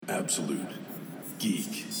Absolute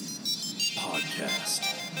Geek Podcast.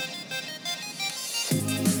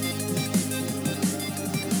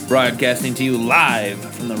 Broadcasting to you live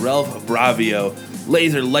from the Ralph Bravio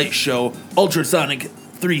Laser Light Show Ultrasonic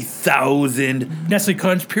 3000 Nestle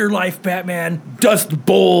Crunch, Pure Life, Batman, Dust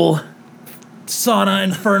Bowl Sauna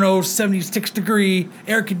Inferno, 76 degree,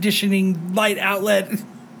 air conditioning, light outlet.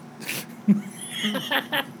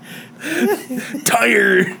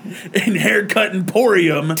 Tire and Haircut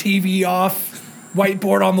Emporium. TV off,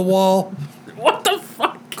 whiteboard on the wall, What the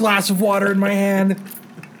fuck? glass of water in my hand.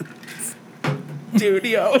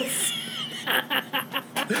 Studios.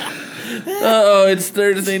 Oh, it's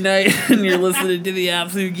Thursday night and you're listening to the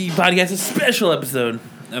Absolute Geek Podcast, a special episode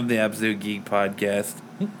of the Absolute Geek Podcast.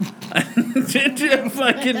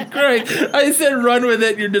 Fucking Christ. I said run with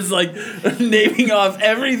it. You're just like naming off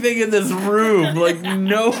everything in this room. Like,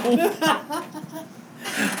 no.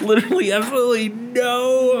 Literally, absolutely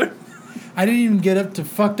no. I didn't even get up to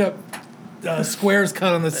fucked up squares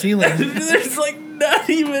cut on the ceiling. There's like not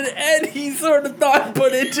even any sort of thought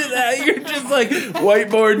put into that. You're just like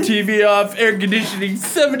whiteboard, TV off, air conditioning,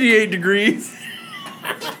 78 degrees.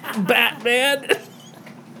 Batman.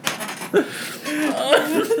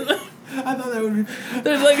 I thought that would be...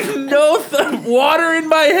 There's like no water in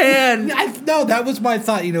my hand. No, that was my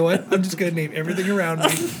thought. You know what? I'm just going to name everything around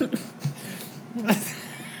me.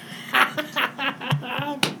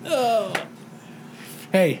 Oh.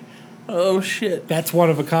 Hey, Oh shit. that's one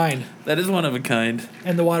of a kind. That is one of a kind.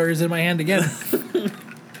 And the water is in my hand again.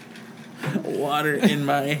 Water in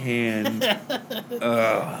my hand.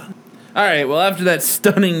 Ugh. All right, well, after that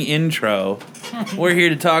stunning intro, we're here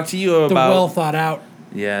to talk to you about... The well thought out.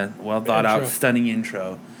 Yeah, well thought out, stunning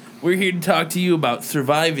intro. We're here to talk to you about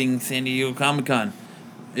surviving San Diego Comic-Con.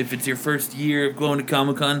 If it's your first year of going to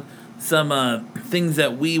Comic-Con, some things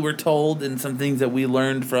that we were told and some things that we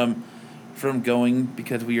learned from going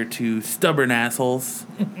because we are two stubborn assholes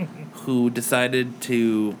who decided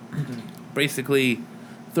to basically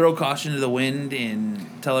throw caution to the wind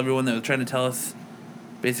and tell everyone that was trying to tell us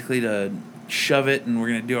basically to shove it and we're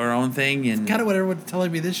going to do our own thing. And Kind of what everyone's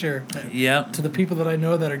telling me this year. Yeah. To the people that I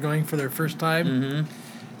know that are going for their first time.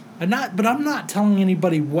 Mm-hmm. But I'm not telling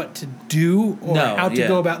anybody what to do or how to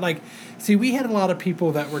go about. Like, see, we had a lot of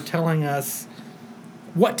people that were telling us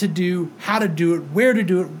what to do, how to do it, where to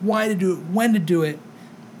do it, why to do it, when to do it.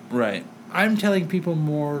 Right. I'm telling people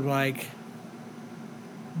more like,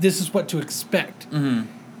 this is what to expect. Mm-hmm.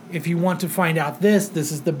 If you want to find out this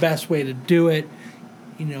is the best way to do it.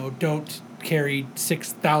 You know, don't carry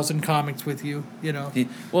 6,000 comics with you, you know.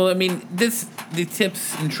 Well, I mean, the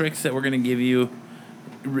tips and tricks that we're going to give you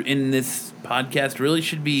in this podcast really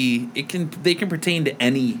should be, they can pertain to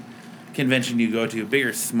any convention you go to, big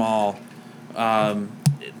or small.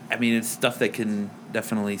 I mean, it's stuff that can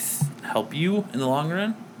definitely help you in the long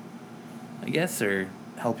run, I guess, or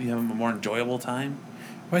help you have a more enjoyable time.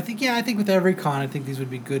 Well, I think with every con, I think these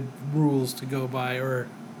would be good rules to go by, or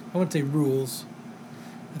I wouldn't say rules.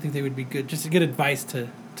 I think they would be good, just a good advice to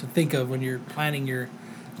think of when you're planning your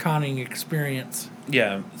conning experience.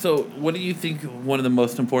 Yeah. So what do you think one of the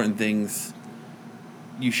most important things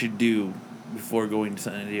you should do before going to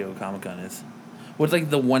San Diego Comic-Con is? What's like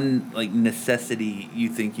the one like necessity you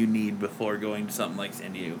think you need before going to something like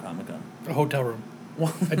San Diego Comic-Con? A hotel room.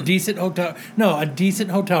 A decent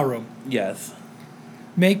hotel room. Yes.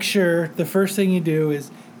 Make sure the first thing you do is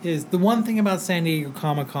the one thing about San Diego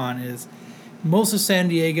Comic-Con is most of San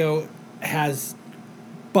Diego has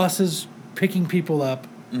buses picking people up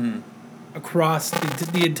across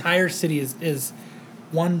the entire city is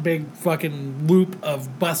one big fucking loop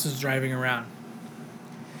of buses driving around.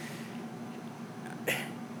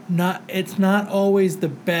 It's not always the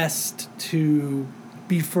best to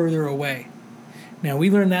be further away. Now,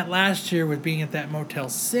 we learned that last year with being at that Motel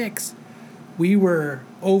 6. We were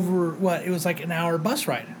over, it was like an hour bus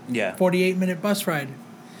ride. Yeah. 48-minute bus ride.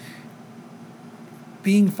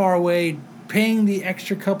 Being far away, paying the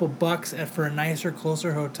extra couple bucks for a nicer,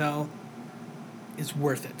 closer hotel is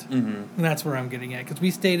worth it. Mm-hmm. And that's where I'm getting at. Because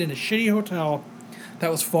we stayed in a shitty hotel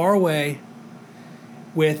that was far away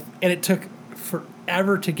and it took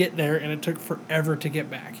forever to get there, and it took forever to get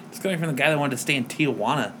back. It's coming from the guy that wanted to stay in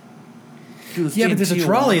Tijuana. Yeah, but there's a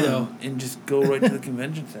trolley, though. And just go right to the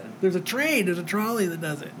convention center. There's a train. There's a trolley that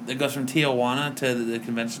does it. It goes from Tijuana to the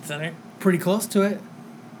convention center? Pretty close to it.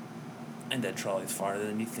 And that trolley's farther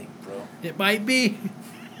than you think, bro. It might be.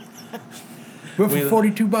 But for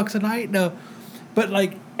 $42 a night? No. But,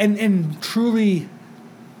 like, and truly...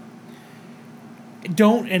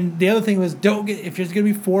 And the other thing was, if there's going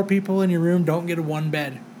to be 4 people in your room, don't get a 1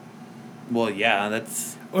 bed. Well, yeah,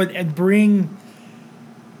 that's... And bring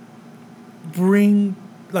bring,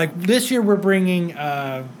 like this year we're bringing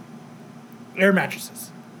air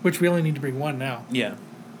mattresses, which we only need to bring one now. Yeah.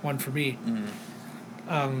 One for me.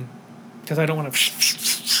 Because I don't want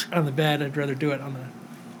to on the bed. I'd rather do it on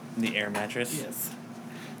the air mattress. Yes.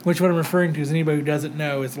 Which what I'm referring to is anybody who doesn't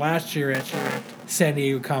know is last year at San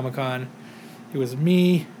Diego Comic-Con, it was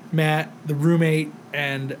me, Matt, the roommate,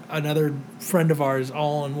 and another friend of ours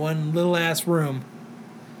all in one little ass room.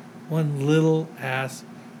 One little ass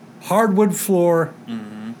hardwood floor,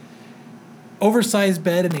 oversized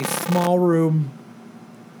bed in a small room,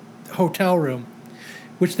 hotel room,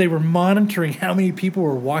 which they were monitoring how many people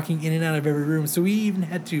were walking in and out of every room. So we even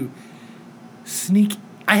had to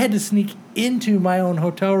I had to sneak into my own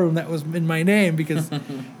hotel room that was in my name because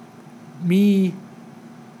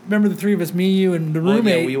remember the three of us, me, you, and the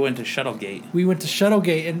roommate. Yeah, we went to Shuttlegate. We went to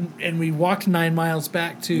Shuttlegate and we walked 9 miles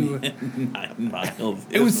back to... 9 miles.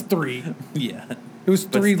 It was 3. Yeah. It was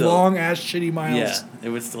 3 long-ass shitty miles. Yeah, it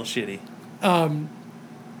was still shitty. And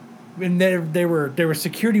there were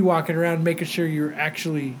security walking around making sure you're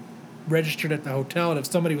actually registered at the hotel, and if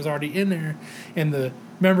somebody was already in there, and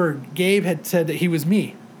remember Gabe had said that he was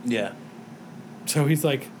me. Yeah. So he's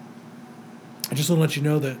like, I just want to let you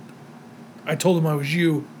know that I told him I was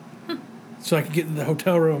you so I could get in the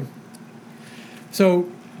hotel room. So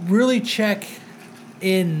really check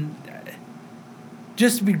in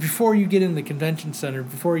just before you get in the convention center,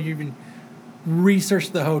 before you even research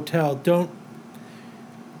the hotel.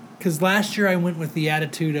 Because last year I went with the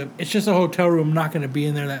attitude of, it's just a hotel room, I'm not going to be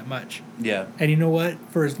in there that much. Yeah. And you know what?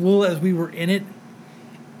 For as little as we were in it,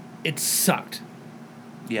 it sucked.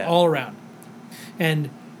 Yeah. All around. And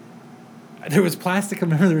there was plastic. I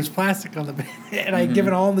remember there was plastic on the bed. And I had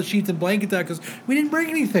given all the sheets and blankets out because we didn't bring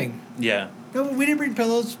anything. Yeah. No, we didn't bring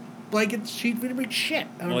pillows, blankets, sheets. We didn't bring shit.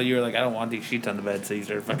 Well, you were like, I don't want these sheets on the bed, so you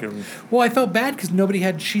started fucking... Well, I felt bad because nobody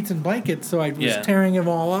had sheets and blankets, so I was tearing them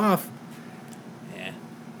all off. Yeah.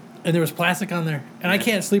 And there was plastic on there. And I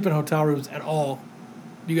can't sleep in hotel rooms at all.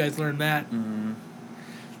 You guys learned that. Mm-hmm.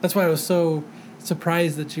 That's why I was so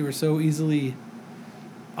surprised that you were so easily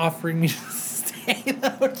offering me to stay in the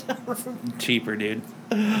hotel room. Cheaper, dude.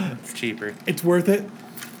 It's cheaper. It's worth it.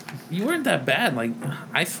 You weren't that bad. Like,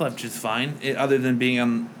 I slept just fine, other than being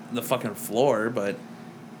on the fucking floor, but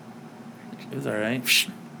it was all right.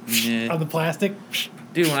 On the plastic.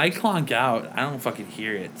 Dude, when I clonk out, I don't fucking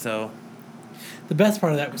hear it, so... The best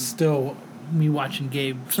part of that was still me watching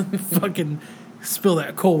Gabe fucking spill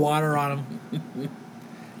that cold water on him.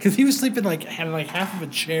 Because he was sleeping had half of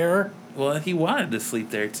a chair. Well, he wanted to sleep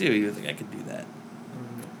there, too. He was like, I could do that.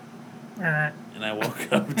 And I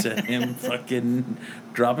woke up to him fucking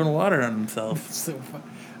dropping water on himself. So fun.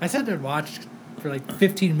 I sat there and watched for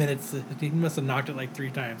 15 minutes. He must have knocked it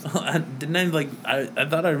 3 times. Didn't I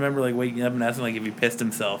thought I remember waking up and asking if he pissed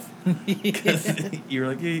himself. Because you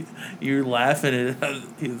were you were laughing and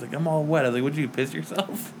he was like, I'm all wet. I was like, would you piss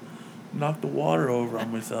yourself? Knocked the water over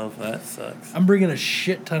on myself. That sucks. I'm bringing a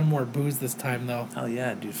shit ton more booze this time though. Hell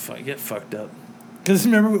yeah, dude. Get fucked up. Because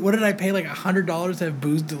remember, what did I pay $100 to have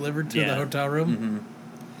booze delivered to the hotel room? Mm-hmm.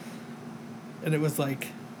 And it was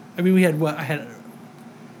we had I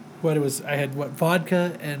had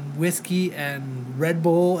vodka and whiskey and Red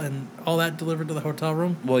Bull and all that delivered to the hotel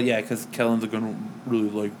room. Well, yeah, because Kellen's going to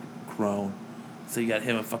really like Crown. So you got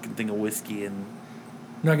him a fucking thing of whiskey and...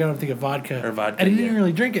 No, I got him a thing of vodka. Or vodka, I didn't even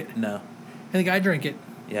really drink it. No. I think I drank it.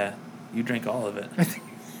 Yeah, you drank all of it. I think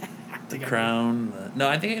the Crown. No,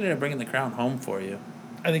 I think I ended up bringing the Crown home for you.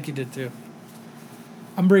 I think you did too.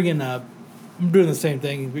 I'm doing the same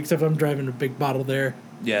thing, except I'm driving a big bottle there.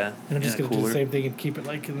 Yeah. And I'm just going to do the same thing and keep it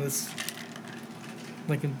in this,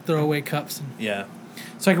 in throwaway cups. And yeah.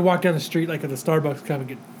 So I can walk down the street at the Starbucks cup and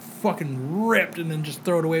get fucking ripped and then just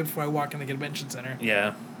throw it away before I walk in the convention center.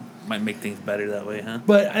 Yeah. Might make things better that way, huh?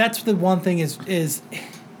 But that's the one thing is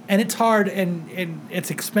and it's hard and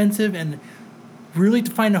it's expensive and really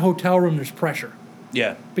to find a hotel room there's pressure.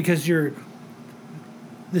 Yeah. Because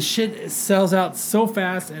the shit sells out so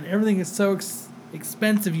fast and everything is so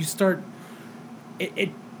expensive you start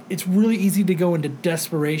it's really easy to go into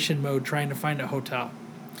desperation mode trying to find a hotel.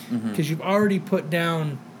 Because you've already put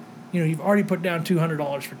down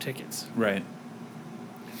 $200 for tickets. Right.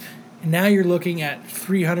 And now you're looking at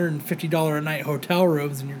 $350 a night hotel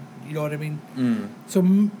rooms, and you know what I mean? Mm.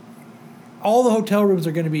 So all the hotel rooms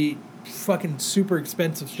are going to be fucking super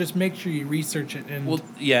expensive. So just make sure you research it. And well,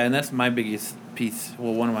 yeah, and that's my biggest piece.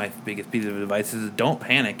 Well, one of my biggest pieces of advice is don't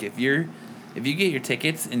panic. If you get your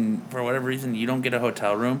tickets and for whatever reason you don't get a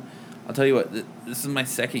hotel room, I'll tell you what. This is my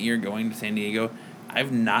second year going to San Diego.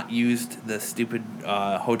 I've not used the stupid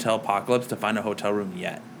hotel apocalypse to find a hotel room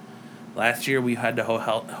yet. Last year we had to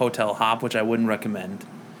hotel hop, which I wouldn't recommend.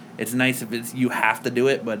 It's nice if you have to do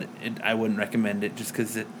it, but I wouldn't recommend it just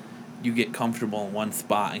because you get comfortable in one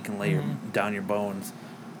spot and can lay down your bones.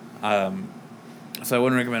 So I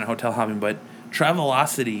wouldn't recommend hotel hopping, but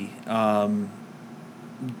Travelocity,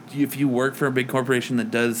 if you work for a big corporation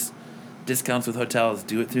that does discounts with hotels,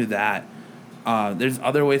 do it through that. There's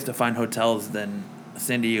other ways to find hotels than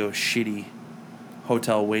San Diego's shitty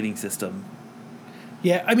hotel waiting system.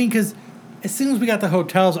 Yeah, I mean, because as soon as we got the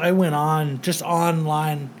hotels, I went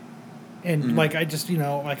online, and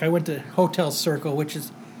I went to Hotel Circle, which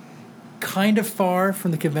is kind of far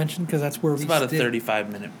from the convention because that's where it's about a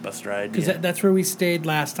 35-minute bus ride. Because that's where we stayed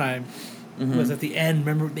last time. Was at the end.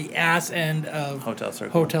 Remember the ass end of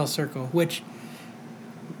Hotel Circle, which,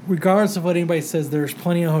 regardless of what anybody says, there's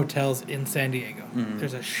plenty of hotels in San Diego.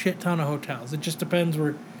 There's a shit ton of hotels. It just depends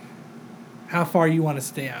how far you want to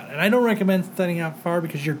stay out. And I don't recommend staying out far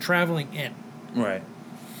because you're traveling in. Right.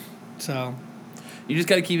 So you just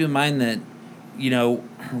got to keep in mind that,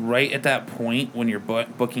 right at that point when you're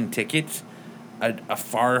booking tickets, a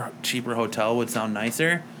far cheaper hotel would sound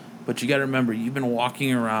nicer. But you got to remember, you've been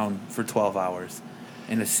walking around for 12 hours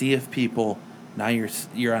in a sea of people. Now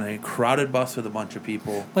you're on a crowded bus with a bunch of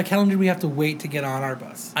people. Like, how long did we have to wait to get on our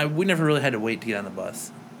bus? We never really had to wait to get on the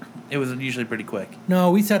bus. It was usually pretty quick.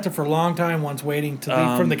 No, we sat there for a long time once waiting to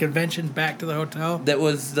leave from the convention back to the hotel. That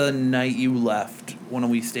was the night you left when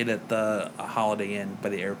we stayed at the Holiday Inn by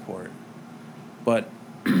the airport. But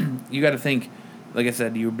you got to think, like I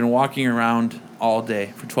said, you've been walking around all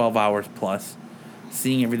day for 12 hours plus,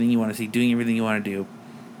 seeing everything you want to see, doing everything you want to do.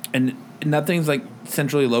 And nothing's like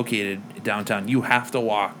centrally located downtown. You have to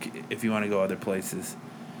walk if you want to go other places.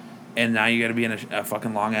 And now you got to be in a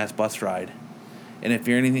fucking long-ass bus ride. And if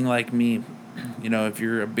you're anything like me, if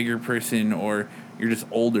you're a bigger person or you're just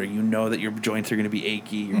older, you know that your joints are going to be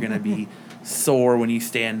achy. You're going to be sore when you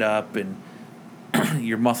stand up, and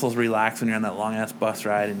your muscles relax when you're on that long-ass bus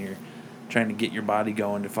ride and you're trying to get your body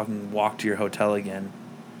going to fucking walk to your hotel again.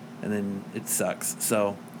 And then it sucks.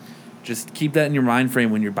 So just keep that in your mind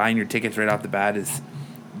frame when you're buying your tickets right off the bat is,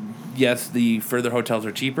 yes, the further hotels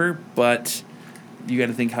are cheaper, but you got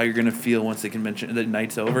to think how you're going to feel once the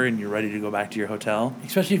night's over and you're ready to go back to your hotel.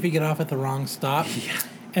 Especially if you get off at the wrong stop. Yeah.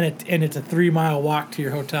 And it's a 3-mile walk to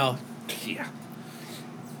your hotel. Yeah.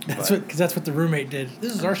 Because that's what the roommate did.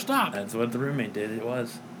 This is our stop. That's what the roommate did. It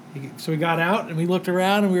was. So we got out and we looked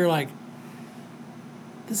around and we were like,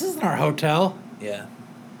 this isn't our hotel. Yeah.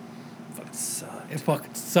 Fucking sucked. It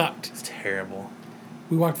fucking sucked. It's terrible.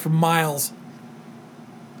 We walked for miles.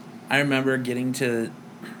 I remember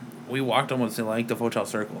we walked almost to like the Hotel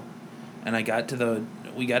Circle, and we got to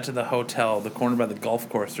the hotel, the corner by the golf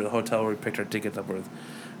course, or the hotel where we picked our tickets up with,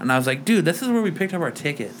 and I was like, dude, this is where we picked up our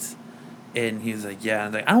tickets, and he was like, yeah, and I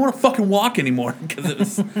was like, I don't want to fucking walk anymore, because it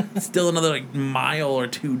was still another mile or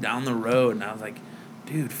two down the road, and I was like,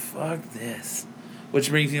 dude, fuck this. Which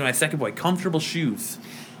brings me to my second point, comfortable shoes.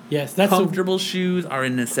 Yes, comfortable shoes are a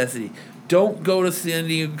necessity. Don't go to San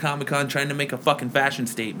Diego Comic-Con trying to make a fucking fashion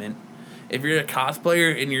statement. If you're a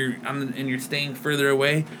cosplayer and you're staying further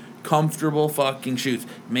away, comfortable fucking shoes.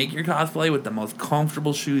 Make your cosplay with the most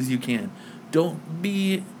comfortable shoes you can. Don't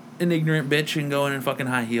be an ignorant bitch and go in fucking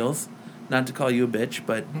high heels. Not to call you a bitch,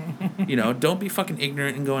 but don't be fucking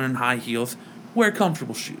ignorant and going in high heels. Wear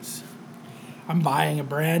comfortable shoes. I'm buying a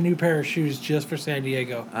brand new pair of shoes just for San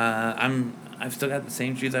Diego. I've still got the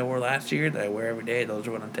same shoes I wore last year that I wear every day. Those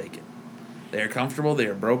are what I'm taking. They are comfortable. They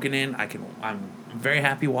are broken in. I'm very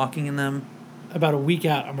happy walking in them. About a week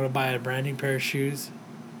out, I'm going to buy a brand new pair of shoes.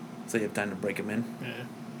 So you have time to break them in? Yeah.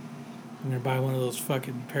 I'm going to buy one of those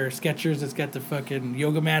fucking pair of Skechers that's got the fucking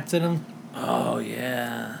yoga mats in them. Oh,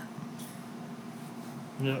 yeah.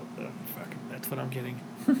 No, fucking, that's what I'm getting.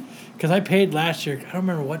 Because I paid last year. I don't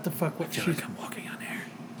remember what shoes. Like I'm walking on air.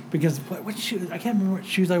 Because what shoes? I can't remember what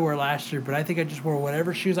shoes I wore last year, but I think I just wore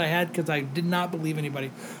whatever shoes I had because I did not believe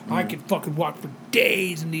anybody. I could fucking walk for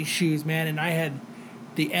days in these shoes, man. And I had,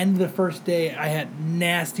 the end of the first day, I had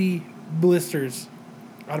nasty blisters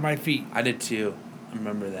out of my feet. I did too. I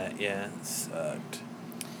remember that. Yeah, it sucked.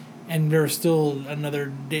 And there was still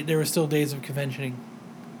days of conventioning.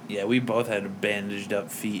 Yeah, we both had bandaged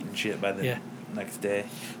up feet and shit by the next day.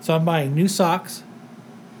 So I'm buying new socks,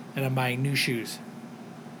 and I'm buying new shoes.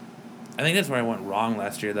 I think that's where I went wrong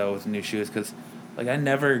last year, though, with new shoes, because I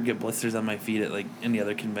never get blisters on my feet at any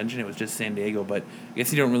other convention. It was just San Diego, but I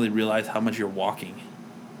guess you don't really realize how much you're walking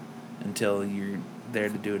until you're there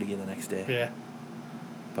to do it again the next day. Yeah.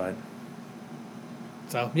 But.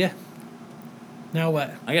 So, yeah. Now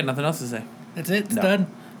what? I got nothing else to say. That's it? It's done?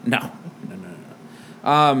 No.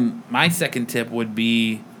 My second tip would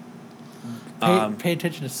be Pay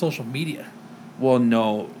attention to social media. Well,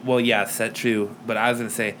 no. Well, yes, that's true. But I was going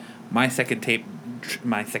to say, my second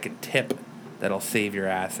tip that'll save your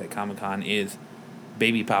ass at Comic-Con is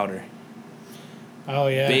baby powder. Oh,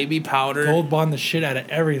 yeah. Baby powder. Gold bond the shit out of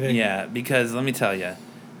everything. Yeah, because let me tell you,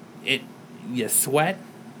 you sweat.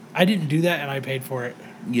 I didn't do that, and I paid for it.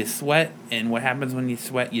 You sweat, and what happens when you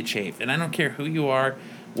sweat? You chafe. And I don't care who you are,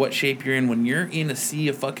 what shape you're in. When you're in a sea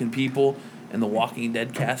of fucking people and the Walking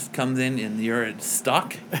Dead cast comes in and you're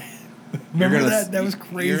stuck... Remember that? That was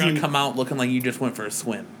crazy. You're going to come out looking like you just went for a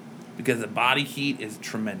swim. Because the body heat is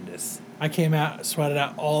tremendous. I came out, sweated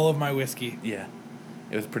out all of my whiskey. Yeah.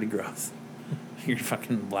 It was pretty gross. Your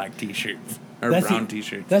fucking black t-shirts. Or brown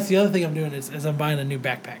t-shirts. That's the other thing I'm doing is I'm buying a new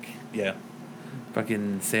backpack. Yeah.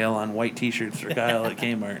 Fucking sale on white t-shirts for Kyle at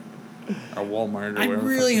Kmart. Or Walmart or wherever. I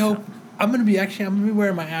really hope... I'm going to be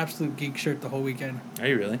wearing my Absolute Geek shirt the whole weekend. Are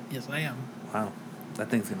you really? Yes, I am. Wow. That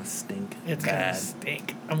thing's going to stink. It's going to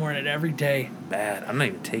stink. I'm wearing it every day. Bad. I'm not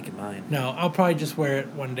even taking mine. No, I'll probably just wear it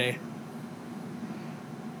one day.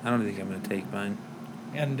 I don't think I'm going to take mine.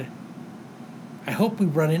 And I hope we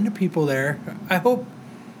run into people there. I hope...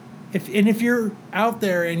 If you're out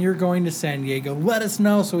there and you're going to San Diego, let us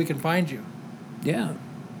know so we can find you. Yeah,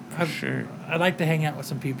 for sure. I'd like to hang out with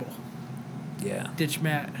some people. Yeah. Ditch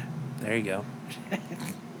Matt. There you go.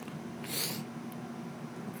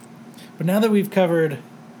 But now that we've covered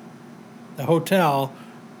the hotel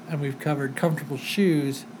and we've covered comfortable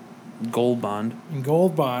shoes, Gold Bond,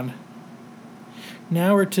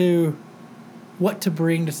 now we're to what to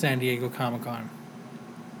bring to San Diego Comic-Con.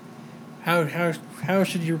 How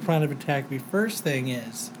should your plan of attack be? First thing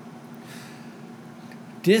is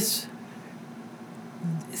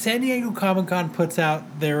San Diego Comic-Con puts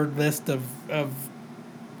out their list of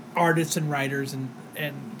artists and writers and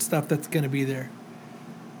stuff that's going to be there.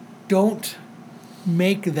 Don't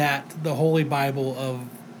make that the holy Bible of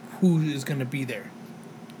who is going to be there.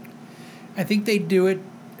 I think they do it.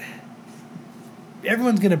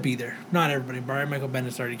 Everyone's going to be there. Not everybody. Brian Michael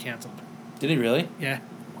Bendis already canceled. Did he really? Yeah.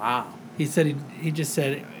 Wow. He said he just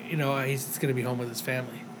said, he's going to be home with his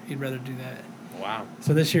family. He'd rather do that. Wow.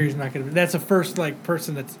 So this year he's not going to be. That's the first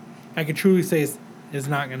person that's I can truly say is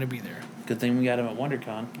not going to be there. Good thing we got him at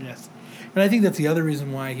WonderCon. Yes. And I think that's the other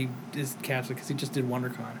reason why he is canceled, because he just did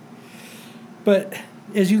WonderCon. But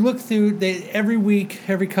as you look through,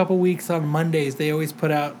 every couple weeks on Mondays, they always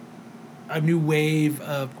put out a new wave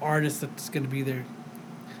of artists that's going to be there.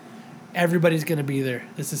 Everybody's going to be there.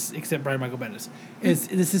 This is except Brian Michael Bendis.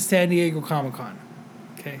 This is San Diego Comic-Con.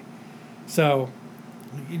 Okay, so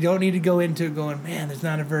you don't need to go into it going, man, there's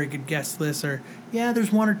not a very good guest list, or yeah,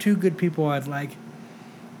 there's one or two good people I'd like.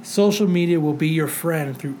 Social media will be your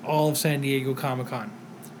friend through all of San Diego Comic-Con.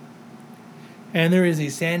 And there is a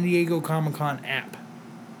San Diego Comic-Con app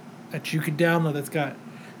that you can download that's got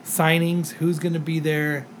signings, who's going to be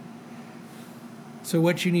there. So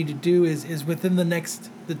what you need to do is within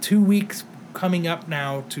the 2 weeks coming up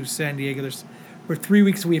now to San Diego, we're 3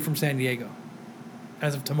 weeks away from San Diego.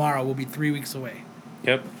 As of tomorrow, we'll be 3 weeks away.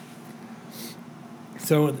 Yep.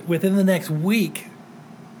 So within the next week,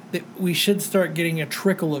 we should start getting a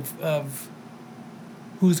trickle of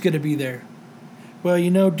who's going to be there. Well,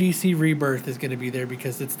 DC Rebirth is going to be there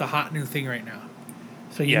because it's the hot new thing right now.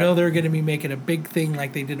 So they're going to be making a big thing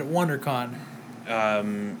like they did at WonderCon.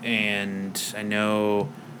 And I know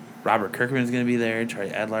Robert Kirkman's going to be there.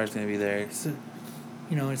 Charlie Adlar's going to be there. So,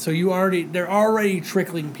 they're already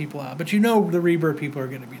trickling people out. But the Rebirth people are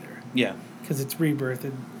going to be there. Yeah. Because it's Rebirth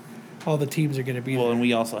and all the teams are going to be there. Well, and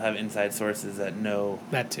we also have inside sources that know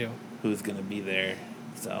that too. Who's going to be there.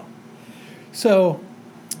 So,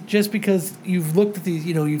 just because you've looked at these,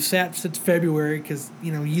 you've sat since February because,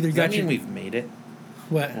 you either Does that mean we've made it?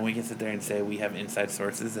 What? When we can sit there and say we have inside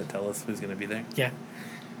sources that tell us who's going to be there? Yeah.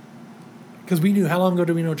 Because we knew, how long ago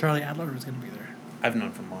did we know Charlie Adler was going to be there? I've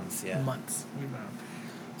known for months, yeah. Months. We've known.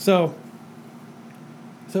 So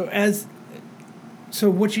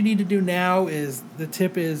what you need to do now is, the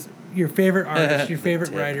tip is your favorite artists, your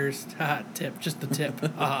favorite writers. Tip. Just the tip.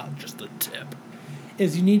 Just the tip.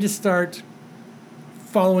 Is you need to start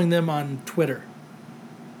following them on Twitter.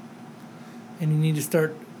 And you need to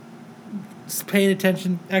start paying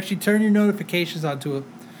attention. Actually, turn your notifications onto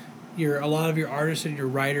a lot of your artists and your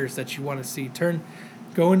writers that you want to see.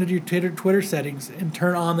 Go into your Twitter settings and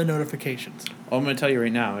turn on the notifications. Well, I'm going to tell you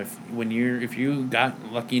right now, if you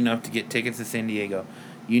got lucky enough to get tickets to San Diego,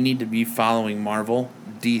 you need to be following Marvel,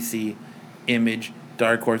 DC, Image,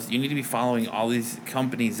 Dark Horse. You need to be following all these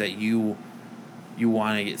companies that you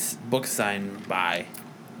want to get books signed by.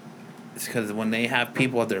 It's because when they have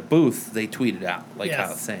people at their booth, they tweet it out, like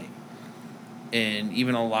Kyle's saying. And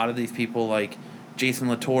even a lot of these people, like Jason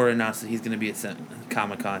Latour announced that he's going to be at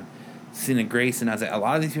Comic-Con. Cena Grace announced that a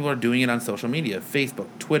lot of these people are doing it on social media. Facebook,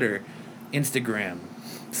 Twitter, Instagram,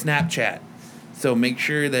 Snapchat. So make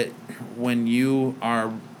sure that when you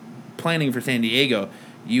are planning for San Diego,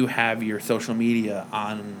 you have your social media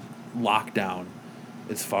on lockdown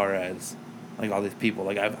as far as like all these people.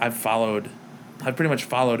 Like I've pretty much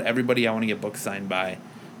followed everybody I want to get books signed by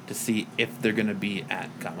to see if they're going to be at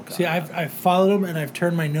Comic-Con. See, I've followed them and I've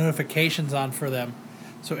turned my notifications on for them.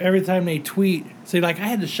 So every time they tweet, like I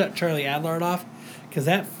had to shut Charlie Adlard off because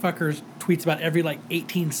that fucker tweets about every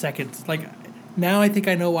 18 seconds. Like now I think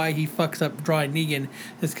I know why he fucks up drawing Negan.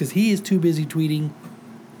 It's because he is too busy tweeting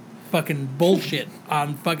fucking bullshit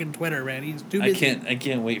on fucking Twitter, man. He's too busy. I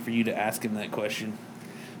can't wait for you to ask him that question.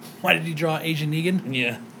 Why did he draw Asian Negan?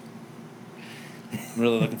 Yeah. I'm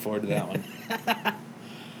really looking forward to that one.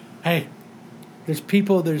 Hey, there's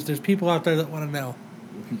people out there that want to know.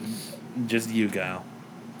 Just you, Kyle.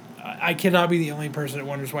 I cannot be the only person that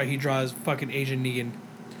wonders why he draws fucking Asian Negan.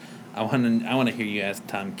 I want to hear you ask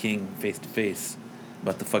Tom King face to face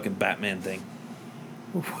about the fucking Batman thing.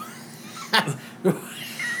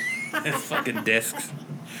 His fucking discs.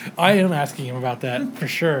 I am asking him about that for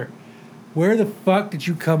sure. Where the fuck did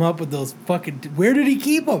you come up with those fucking? Where did he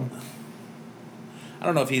keep them? I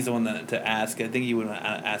don't know if he's the one to ask. I think he would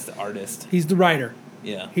ask the artist. He's the writer.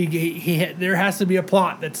 Yeah. He there has to be a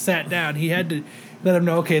plot that's sat down. He had to let him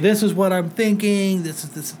know. Okay, this is what I'm thinking. This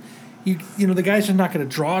is this. You know the guy's just not gonna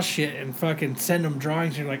draw shit and fucking send them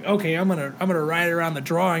drawings. You're like, okay, I'm gonna write around the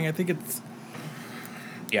drawing. I think it's.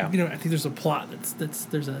 Yeah. I think there's a plot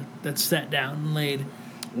that's set down and laid.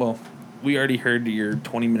 Well, we already heard your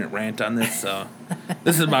 20-minute rant on this, so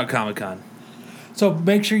this is about Comic-Con. So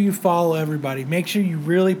make sure you follow everybody. Make sure you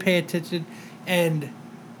really pay attention and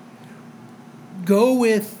go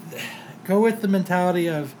with the mentality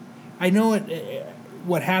of, I know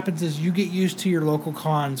what happens is you get used to your local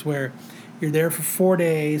cons where you're there for 4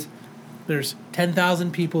 days. There's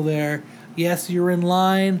 10,000 people there. Yes, you're in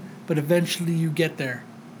line, but eventually you get there.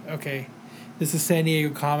 Okay, this is San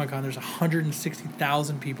Diego Comic-Con. There's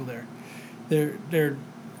 160,000 people there.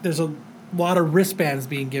 There's a lot of wristbands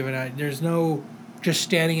being given out. There's no just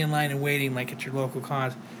standing in line and waiting like at your local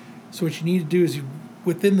cons. So what you need to do is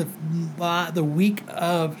within the week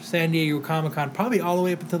of San Diego Comic-Con, probably all the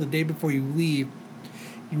way up until the day before you leave,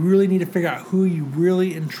 you really need to figure out who you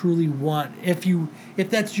really and truly want. If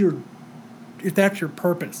that's your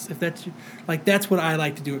purpose, that's what I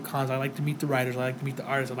like to do at cons. I like to meet the writers. I like to meet the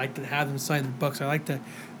artists. I like to have them sign the books. I like to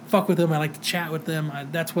fuck with them. I like to chat with them.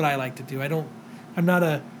 That's what I like to do. I'm not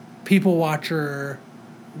a people watcher,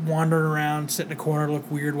 wandering around, sit in a corner, look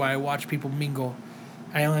weird while I watch people mingle.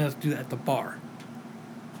 I only have to do that at the bar.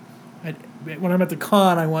 When I'm at the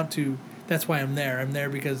con, that's why I'm there. I'm there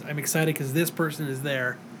because I'm excited because this person is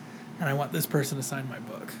there, and I want this person to sign my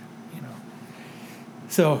book.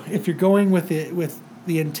 So if you're going with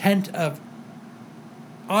the intent of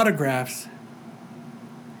autographs,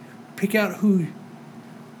 pick out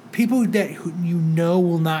people that you know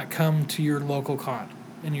will not come to your local con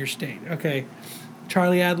in your state. Okay,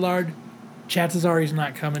 Charlie Adlard, chances are he's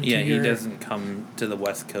not coming. Yeah, he doesn't come to the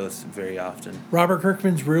West Coast very often. Robert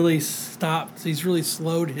Kirkman's really stopped. He's really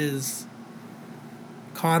slowed his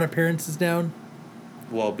con appearances down.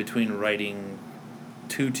 Well, between writing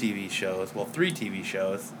 3 TV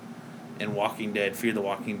shows, and Walking Dead, Fear the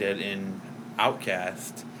Walking Dead, and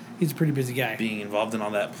Outcast. He's a pretty busy guy. Being involved in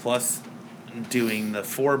all that, plus doing the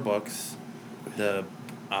 4 books, the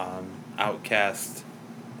Outcast,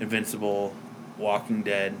 Invincible, Walking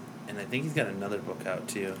Dead, and I think he's got another book out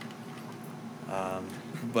too.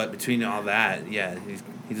 But between all that, yeah,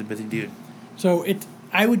 he's a busy dude. So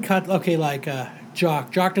I would cut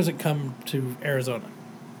Jock. Jock doesn't come to Arizona.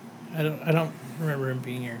 I don't remember him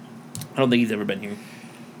being here. I don't think he's ever been here.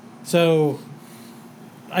 So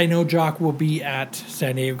I know Jock will be at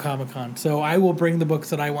San Diego Comic-Con. So I will bring the books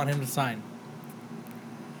that I want him to sign.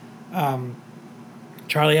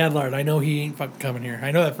 Charlie Adlard, I know he ain't fucking coming here.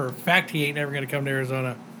 I know that for a fact he ain't never going to come to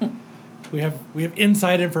Arizona. We have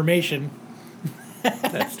inside information.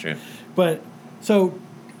 That's true. But so,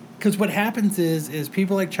 because what happens is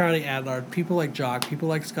people like Charlie Adlard, people like Jock, people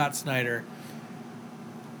like Scott Snyder,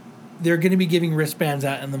 they're going to be giving wristbands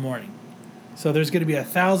out in the morning. So there's going to be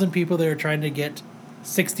 1,000 people there trying to get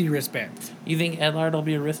 60 wristbands. You think Adlard will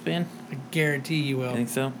be a wristband? I guarantee he will. I think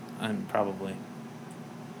so? Probably.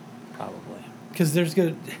 Because there's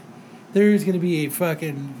going to be a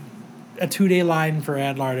 2-day line for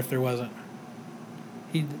Adlard if there wasn't.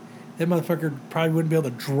 That motherfucker probably wouldn't be able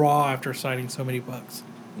to draw after signing so many books.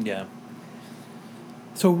 Yeah.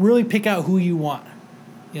 So really pick out who you want,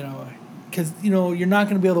 because, you're not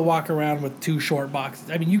going to be able to walk around with 2 short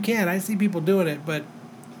boxes. I mean, you can. I see people doing it, but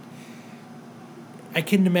I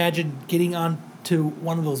couldn't imagine getting onto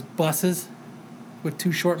one of those buses with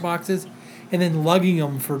 2 short boxes and then lugging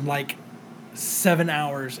them for like 7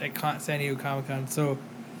 hours at San Diego Comic-Con. So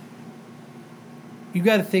you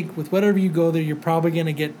got to think, with whatever you go there, you're probably going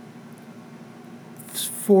to get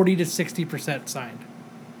 40 to 60% signed.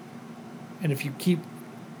 And if you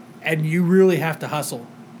and you really have to hustle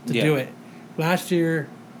to do it. Last year,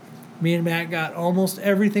 me and Matt got almost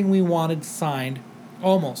everything we wanted signed.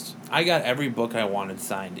 Almost. I got every book I wanted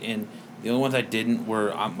signed, and the only ones I didn't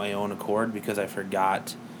were on my own accord because I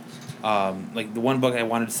forgot. Like the one book I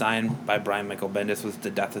wanted signed by Brian Michael Bendis was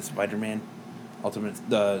The Death of Spider-Man,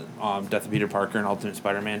 Death of Peter Parker and Ultimate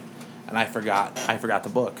Spider-Man, and I forgot the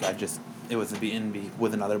book. It was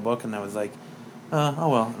with another book, and I was like, oh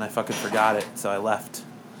well, and I fucking forgot it, so I left.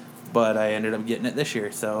 But I ended up getting it this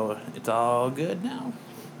year, so it's all good now.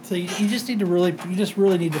 So you just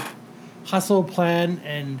really need to hustle, plan,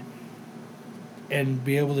 and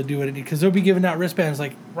be able to do it, because they'll be giving out wristbands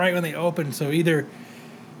like right when they open. So either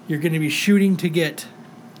you're going to be shooting to get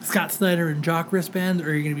Scott Snyder and Jock wristbands,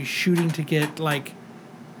 or you're going to be shooting to get like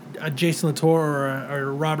a Jason Latour or a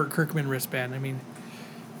Robert Kirkman wristband. I mean,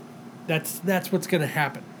 that's what's going to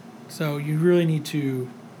happen. So you really need to.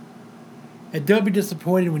 And don't be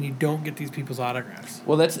disappointed when you don't get these people's autographs.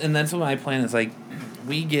 Well, that's what my plan is. Like,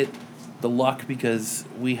 we get the luck because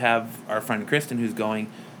we have our friend Kristen who's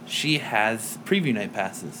going. She has preview night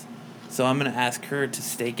passes. So I'm going to ask her to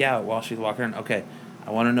stake out while she's walking around. Okay,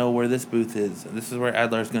 I want to know where this booth is. This is where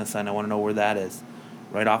Adler's going to sign. I want to know where that is.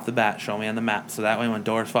 Right off the bat, show me on the map. So that way when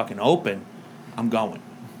doors fucking open, I'm going.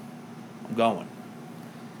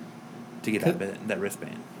 To get that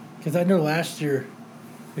wristband. Because I know last year,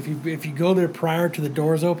 if you go there prior to the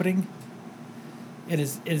doors opening, it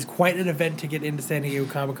is quite an event to get into San Diego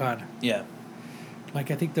Comic-Con. Yeah.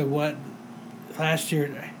 Like, I think last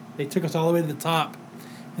year, they took us all the way to the top,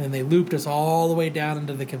 and then they looped us all the way down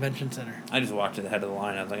into the convention center. I just walked to the head of the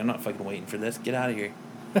line. I was like, I'm not fucking waiting for this. Get out of here.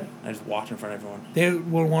 I just walked in front of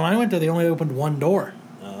everyone. When I went there, they only opened one door.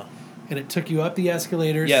 Oh. And it took you up the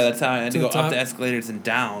escalators. Yeah, that's how I had to go up the escalators and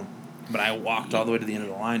down. But I walked all the way to the end of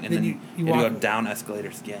the line, and then you had to go down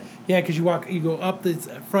escalators again. Yeah, because you go up the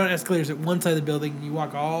front escalators at one side of the building, you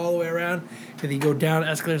walk all the way around, and then you go down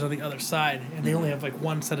escalators on the other side, and they only have like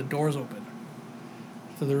one set of doors open.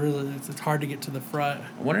 So it's hard to get to the front.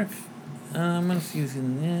 I wonder if I'm gonna see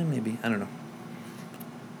maybe, I don't know,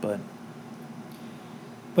 but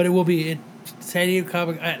it will be San Diego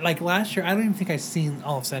Comic. Like last year, I don't even think I've seen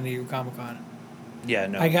all of San Diego Comic-Con. Yeah,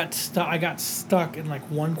 no. I got stuck in like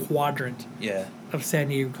one quadrant. Yeah. Of San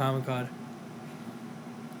Diego Comic-Con.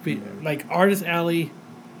 Like Artist Alley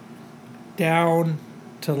down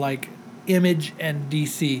to like Image and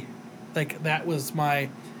DC. Like that was the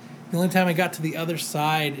only time I got to the other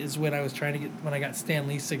side is when I was when I got Stan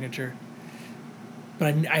Lee's signature.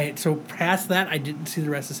 But so past that, I didn't see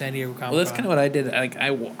the rest of San Diego Comic-Con. Well, that's kind of what I did. Like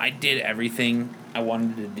I did everything I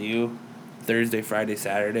wanted to do. Thursday, Friday,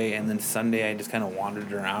 Saturday, and then Sunday I just kind of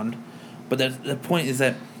wandered around. But the point is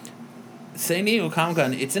that San Diego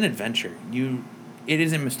Comic-Con, it's an adventure. It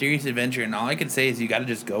is a mysterious adventure, and all I can say is you got to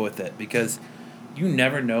just go with it because you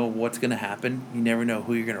never know what's going to happen. You never know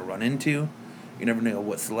who you're going to run into. You never know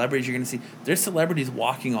what celebrities you're going to see. There's celebrities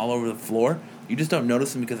walking all over the floor. You just don't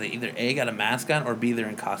notice them because they either A, got a mask on, or B, they're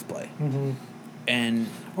in cosplay. Mm-hmm.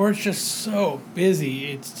 Or it's just so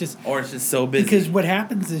busy. Or it's just so busy. Because what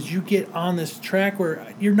happens is you get on this track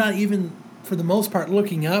where you're not even, for the most part,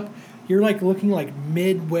 looking up. You're like looking like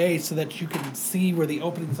midway so that you can see where the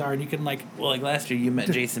openings are, and you can like. Well, like last year, you met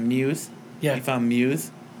Jason Mewes. Yeah. You found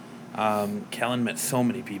Mewes. Kellen met so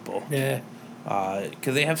many people. Yeah.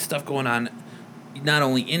 Because they have stuff going on, not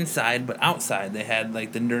only inside but outside. They had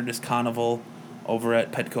like the Nerdist Carnival over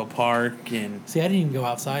at Petco Park, and see, I didn't even go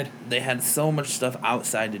outside. They had so much stuff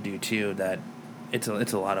outside to do too that it's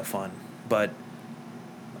a lot of fun. But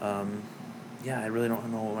I really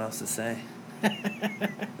don't know what else to say.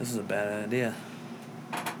 This is a bad idea.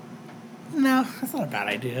 No, that's not a bad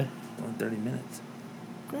idea. Only 30 minutes.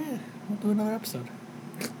 Great, we'll do another episode.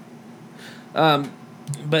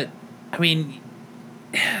 But I mean,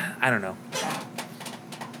 I don't know.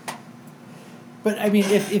 But, I mean,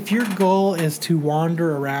 if your goal is to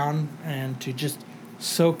wander around and to just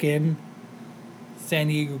soak in San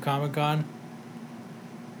Diego Comic-Con,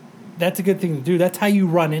 that's a good thing to do. That's how you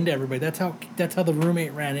run into everybody. That's how the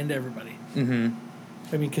roommate ran into everybody. Mm-hmm.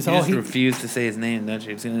 I mean, because he refused to say his name, don't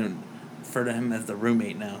you? It's going to refer to him as the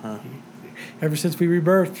roommate now, huh? ever since we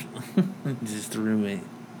rebirthed. Just a roommate.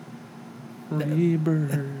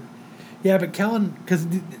 Rebirth. Yeah, but Kellen, because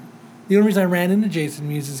the only reason I ran into Jason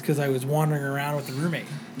Mewes is because I was wandering around with the roommate.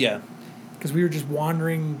 Yeah. Because we were just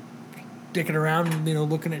wandering, dicking around,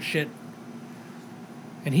 looking at shit.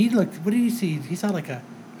 And he looked, what did he see? He saw like a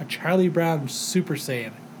Charlie Brown Super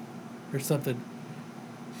Saiyan or something.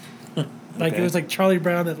 Like it was like Charlie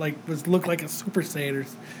Brown that looked like a Super Saiyan or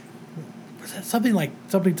was that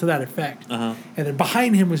something to that effect. Uh-huh. And then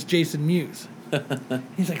behind him was Jason Mewes.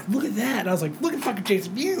 He's like, look at that. And I was like, look at fucking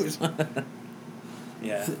Jason Mewes.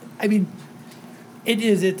 Yeah. I mean,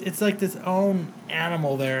 it's like this own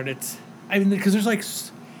animal there, and because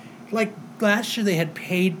there's like last year they had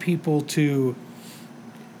paid people to.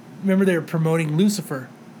 Remember they were promoting Lucifer,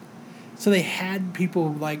 so they had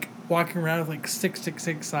people like walking around with like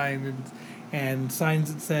 666 signs and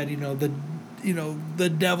signs that said the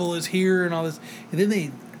devil is here and all this, and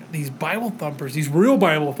then these Bible thumpers, these real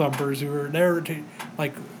Bible thumpers who were there to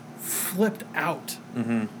like flipped out,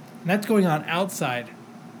 and that's going on outside.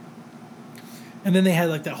 And then they had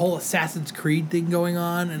like that whole Assassin's Creed thing going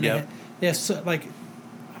on, and I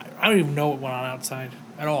don't even know what went on outside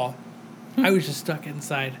at all. I was just stuck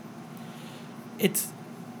inside.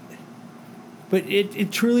 But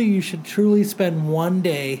you should truly spend one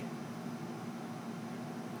day.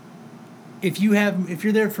 If you're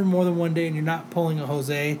there for more than one day and you're not pulling a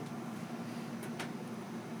Jose,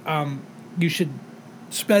 you should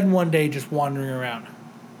spend one day just wandering around,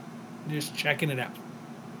 just checking it out.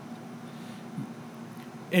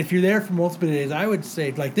 If you're there for multiple days, I would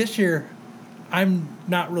say, like this year, I'm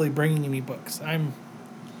not really bringing any books. I'm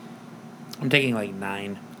taking like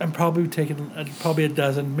 9. I'm probably taking a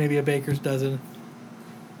dozen, maybe a baker's dozen.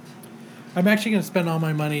 I'm actually going to spend all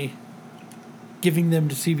my money giving them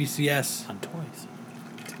to CBCS. On toys.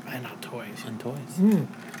 Not toys. On toys.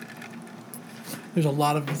 There's a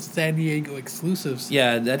lot of San Diego exclusives.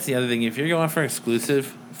 Yeah, that's the other thing. If you're going for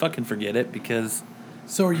exclusive, fucking forget it, because...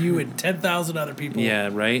 So are you and 10,000 other people. Yeah,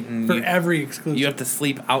 right? And every exclusive. You have to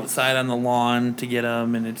sleep outside on the lawn to get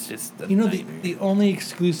them, and it's just the only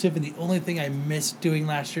exclusive and the only thing I missed doing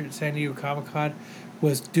last year at San Diego Comic-Con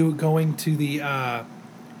was going to the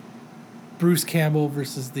Bruce Campbell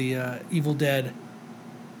versus the Evil Dead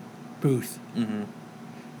booth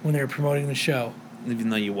when they were promoting the show. Even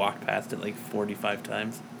though you walked past it like 45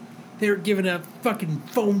 times. They were giving out fucking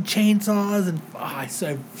foam chainsaws, and I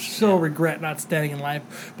so regret not standing in line.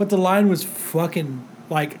 But the line was fucking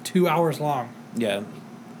like 2 hours long. Yeah.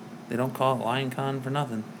 They don't call it Lion Con for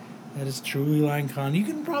nothing. That is truly Lion Con. You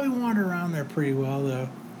can probably wander around there pretty well, though.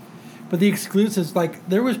 But the exclusives, like,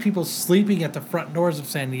 there was people sleeping at the front doors of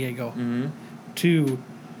San Diego. And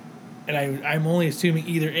I'm only assuming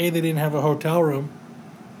either A, they didn't have a hotel room,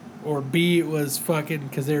 or B, it was fucking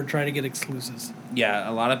because they were trying to get exclusives. Yeah,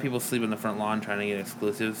 a lot of people sleep on the front lawn trying to get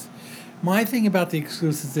exclusives. My thing about the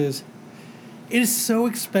exclusives is, it is so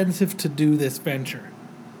expensive to do this venture.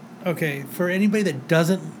 Okay, for anybody that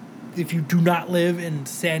doesn't, if you do not live in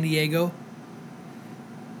San Diego,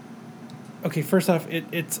 okay, first off,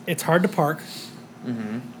 it's hard to park.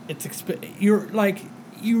 It's you're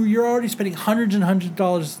already spending hundreds and hundreds of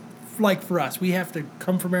dollars. Like for us, we have to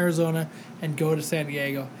come from Arizona and go to San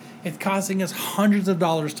Diego. It's costing us hundreds of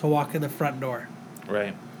dollars to walk in the front door.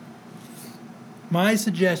 Right. My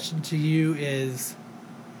suggestion to you is,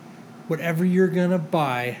 whatever you're gonna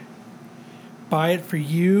buy it for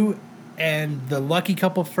you and the lucky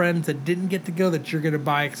couple friends that didn't get to go. That you're gonna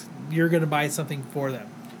buy something for them.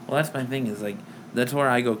 Well, that's my thing. Is like that's where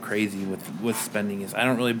I go crazy with spending. Is I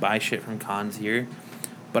don't really buy shit from cons here.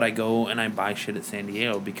 But I go and I buy shit at San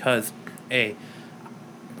Diego because,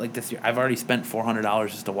 like this year, I've already spent $400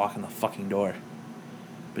 just to walk in the fucking door.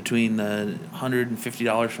 Between the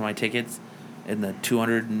 $150 for my tickets and the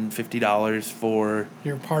 $250 for...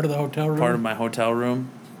 You're part of the hotel room? Part of my hotel room.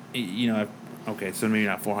 Okay, so maybe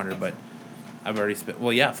not 400, but I've already spent...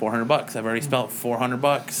 Well, yeah, $400. I've already spent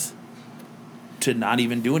 $400 to not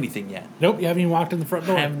even do anything yet. Nope, you haven't even walked in the front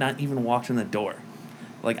door. I have not even walked in the door.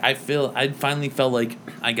 Like, I finally felt like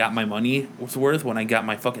I got my money worth when I got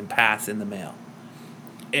my fucking pass in the mail.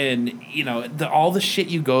 And, all the shit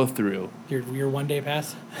you go through. Your one-day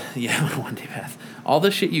pass? Yeah, my one-day pass. All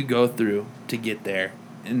the shit you go through to get there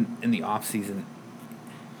in the off-season,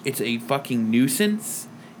 it's a fucking nuisance,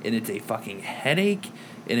 and it's a fucking headache,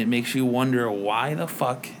 and it makes you wonder, why the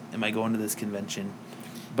fuck am I going to this convention?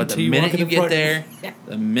 But the minute you get there,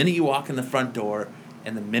 the minute you walk in the front door...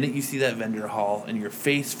 And the minute you see that vendor hall and your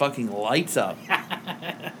face fucking lights up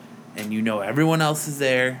and you know everyone else is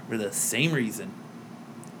there for the same reason,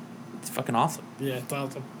 it's fucking awesome. Yeah, it's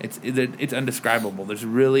awesome. It's indescribable. There's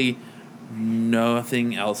really,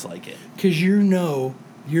 nothing else like it. Because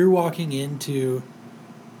you're walking into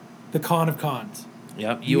the con of cons.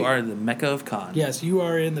 Yep, you are the mecca of cons. Yes, you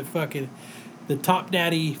are in the top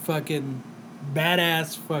daddy fucking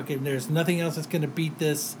badass fucking, there's nothing else that's going to beat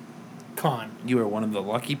this con. You are one of the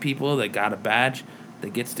lucky people that got a badge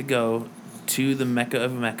that gets to go to the mecca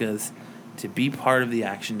of meccas to be part of the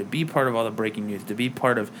action, to be part of all the breaking news, to be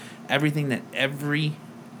part of everything that every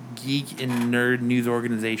geek and nerd news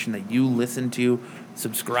organization that you listen to,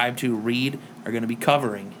 subscribe to, read, are going to be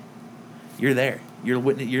covering. You're there.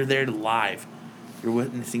 You're there live. You're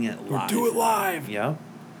witnessing it live. Do it live. Yeah.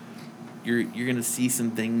 You're going to see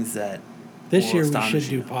some things that this year we should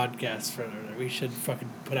do podcasts for there. We should fucking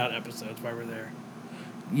put out episodes while we're there.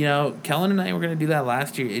 You know, Kellen and I were going to do that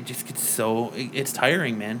last year. It just gets it's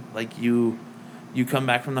tiring, man. Like, you come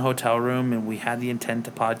back from the hotel room, and we had the intent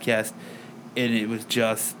to podcast, and it was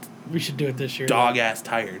just... We should do it this year. Dog-ass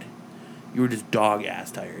tired. You were just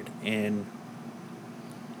dog-ass tired. And,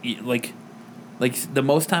 like, the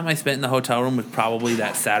most time I spent in the hotel room was probably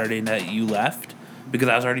that Saturday that you left, because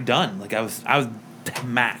I was already done. Like, I was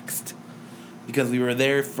maxed. Because we were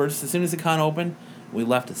there first as soon as the con opened, we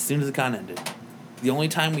left as soon as the con ended. The only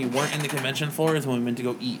time we weren't in the convention floor is when we went to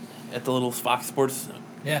go eat at the little Fox Sports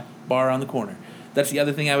bar on the corner. That's the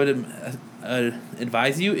other thing I would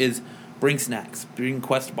advise you is bring snacks. Bring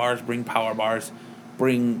Quest bars, bring Power bars,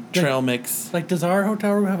 bring trail mix. Like, does our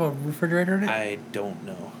hotel room have a refrigerator in it? I don't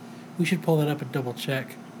know. We should pull that up and double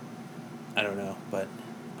check. I don't know, but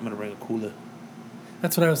I'm going to bring a cooler.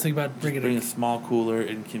 That's what I was thinking about bringing. Bring a small cooler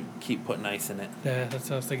and keep putting ice in it. Yeah, that's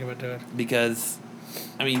what I was thinking about doing. Because,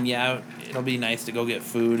 I mean, yeah, it'll be nice to go get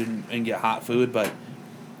food and get hot food, but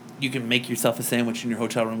you can make yourself a sandwich in your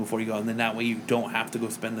hotel room before you go, and then that way you don't have to go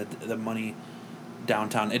spend the money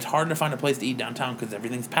downtown. It's hard to find a place to eat downtown because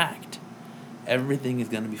everything's packed. Everything is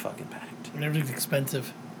going to be fucking packed. And everything's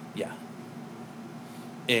expensive. Yeah.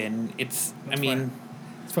 And it's fun.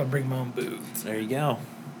 It's fun bringing my own booze. There you go.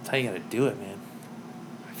 That's how you got to do it, man.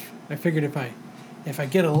 I figured if I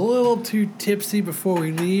get a little too tipsy before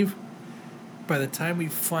we leave, by the time we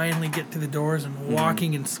finally get to the doors and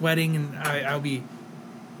walking and sweating, and I'll be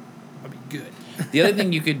good. The other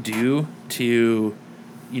thing you could do to,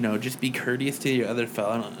 just be courteous to your other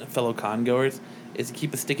fellow con-goers is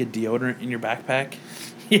keep a stick of deodorant in your backpack.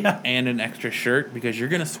 Yeah. And an extra shirt, because you're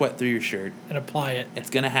going to sweat through your shirt. And apply it. It's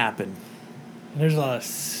going to happen. And there's a lot of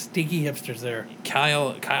stinky hipsters there.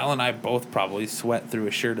 Kyle and I both probably sweat through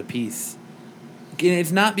a shirt apiece. And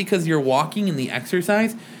it's not because you're walking in the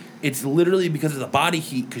exercise. It's literally because of the body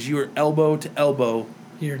heat, because you are elbow to elbow.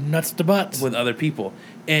 You're nuts to butts. With other people.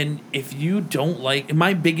 And if you don't like...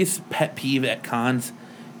 My biggest pet peeve at cons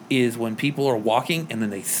is when people are walking and then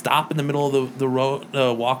they stop in the middle of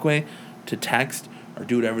the walkway to text or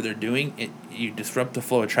do whatever they're doing. You disrupt the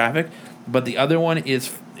flow of traffic. But the other one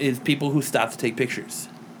is people who stop to take pictures.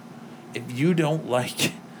 If you don't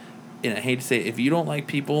like... And I hate to say it, if you don't like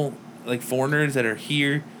people, like foreigners that are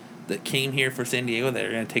here, that came here for San Diego, that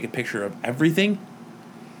are going to take a picture of everything,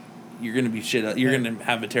 you're going to be shit. You're going to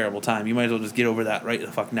have a terrible time. You might as well just get over that right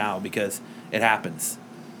the fuck now, because it happens.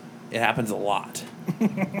 It happens a lot.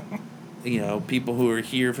 People who are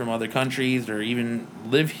here from other countries or even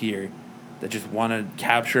live here that just want to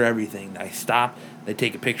capture everything. They stop, they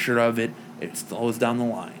take a picture of it, it slows down the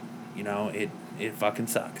line. It fucking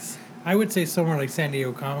sucks. I would say somewhere like San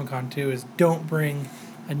Diego Comic-Con too is don't bring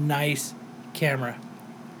a nice camera.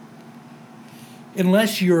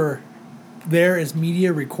 Unless you're there as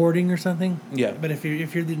media recording or something. Yeah. But if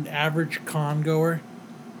you're the average con goer,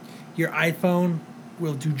 your iPhone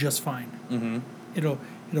will do just fine. Mm-hmm.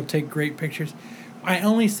 It'll take great pictures. I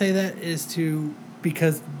only say that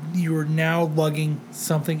because you are now lugging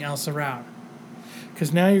something else around.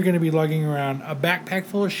 Because now you're going to be lugging around a backpack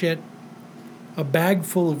full of shit, a bag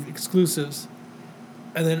full of exclusives,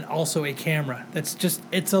 and then also a camera.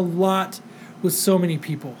 It's a lot with so many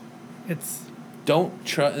people. Don't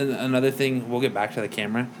trust. Another thing, we'll get back to the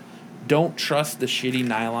camera. Don't trust the shitty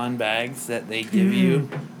nylon bags that they give you,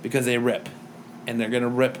 because they rip, and they're gonna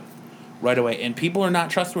rip right away. And people are not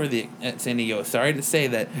trustworthy at San Diego. Sorry to say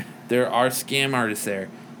that there are scam artists there,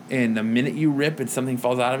 and the minute you rip and something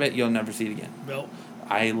falls out of it, you'll never see it again. Nope.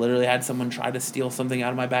 I literally had someone try to steal something out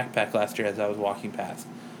of my backpack last year as I was walking past.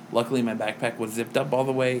 Luckily, my backpack was zipped up all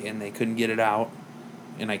the way, and they couldn't get it out,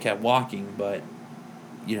 and I kept walking, but...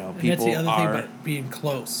 people and that's the other thing about being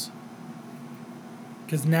close.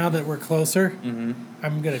 Because now that we're closer,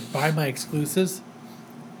 I'm going to buy my exclusives.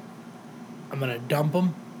 I'm going to dump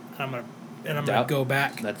them. And I'm going to go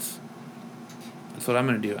back. That's what I'm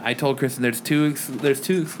going to do. I told Kristen there's two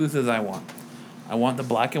exclusives I want. I want the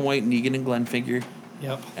black and white Negan and Glenn figure.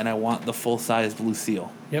 Yep. And I want the full-size Blue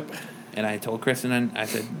Seal. Yep. And I told Kristen, I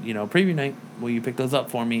said, preview night, will you pick those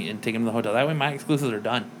up for me and take them to the hotel? That way my exclusives are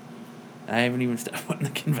done. And I haven't even started putting the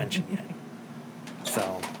convention yet.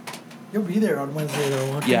 So. You'll be there on Wednesday,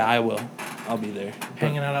 though, won't you? Yeah, I will. I'll be there.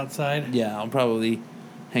 Hanging out outside? Yeah, I'll probably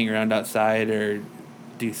hang around outside or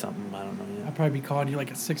do something. I don't know yet. I'll probably be calling you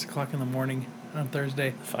like at 6 o'clock in the morning on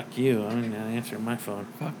Thursday. Fuck you. I'm not answering my phone.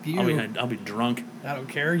 Fuck you. I'll be drunk. I don't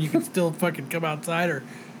care. You can still fucking come outside, or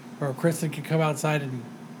Kristen can come outside and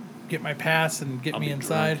get my pass and get me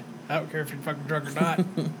inside. Drunk. I don't care if you're fucking drunk or not.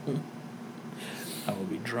 I will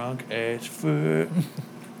be drunk as fuck.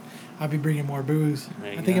 I'll be bringing more booze.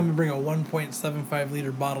 I think I'm going to bring a 1.75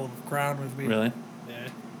 liter bottle of Crown with me. Really? Yeah.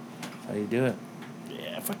 That's how you do it.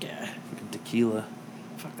 Yeah, fuck yeah. Fucking tequila.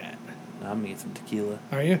 Fuck that. I'm going to get some tequila.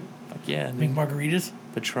 Are you? Fuck yeah. Make margaritas?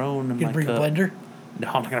 Patron in You my bring cup. a blender? No,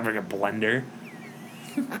 I'm not going to bring a blender.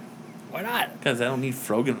 Why not? Because I don't need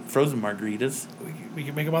frozen margaritas. We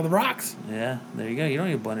can make them on the rocks. Yeah, there you go. You don't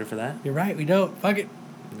need a blender for that. You're right, we don't. Fuck it.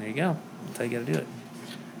 There you go. That's how you got to do it.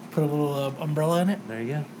 Put a little umbrella in it. There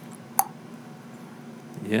you go.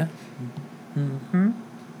 Yeah. Mm-hmm.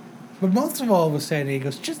 But most of all with San Diego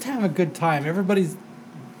is just have a good time.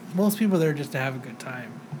 Most people there just to have a good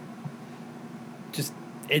time. Just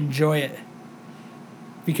enjoy it.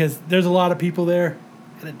 Because there's a lot of people there,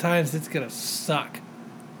 and at times it's going to suck.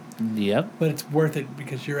 Yep. But it's worth it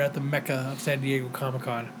because you're at the mecca of San Diego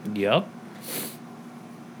Comic-Con. Yep.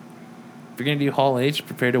 If you're going to do Hall H,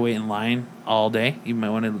 prepare to wait in line all day. You might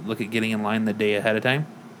want to look at getting in line the day ahead of time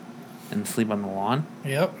and sleep on the lawn.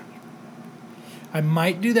 Yep. I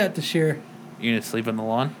might do that this year. You're going to sleep on the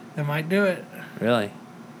lawn? I might do it. Really?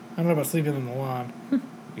 I don't know about sleeping on the lawn.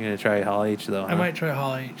 You're going to try Hall H, though, huh? I might try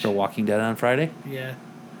Hall H. For Walking Dead on Friday? Yeah.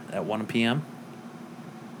 At 1 p.m.?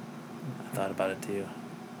 I thought about it, too.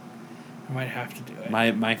 I might have to do it.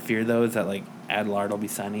 My fear, though, is that, Adlard will be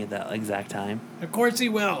signing at that exact time. Of course he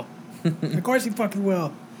will. Of course he fucking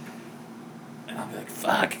will. And I'll be like,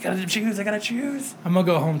 fuck, I gotta choose. I'm going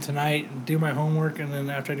to go home tonight and do my homework, and then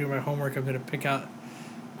after I do my homework, I'm going to pick out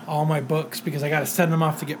all my books because I got to send them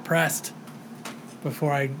off to get pressed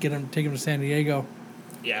before I take them to San Diego.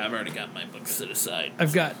 Yeah, I've already got my books set aside.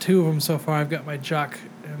 I've got 2 of them so far. I've got my Jock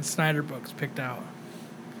and Snyder books picked out.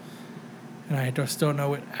 And I just don't know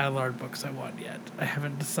what Adlard books I want yet. I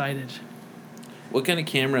haven't decided. What kind of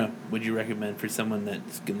camera would you recommend for someone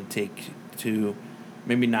that's going to take to,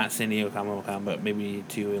 maybe not San Diego Comic-Con, but maybe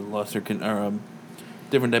to a lesser or a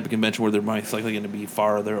different type of convention where they're most likely going to be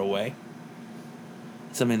farther away?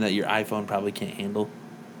 Something that your iPhone probably can't handle.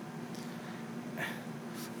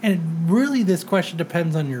 And really, this question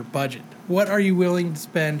depends on your budget. What are you willing to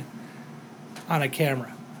spend on a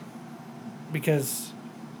camera? Because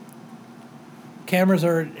cameras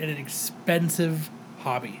are an expensive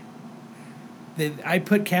hobby. I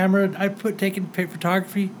put taking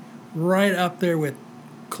photography right up there with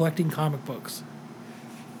collecting comic books.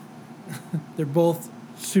 They're both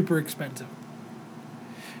super expensive.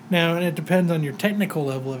 Now, and it depends on your technical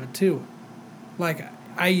level of it too. Like,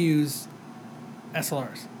 I use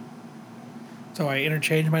SLRs. So I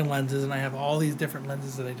interchange my lenses, and I have all these different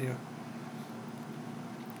lenses that I do.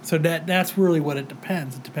 So that's really what it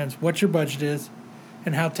depends. It depends what your budget is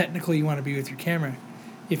and how technical you want to be with your camera.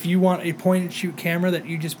 If you want a point-and-shoot camera that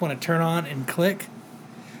you just want to turn on and click,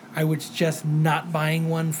 I would suggest not buying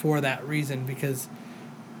one for that reason, because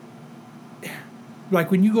like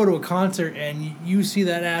when you go to a concert and you see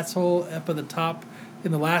that asshole up at the top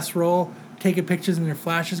in the last row taking pictures and your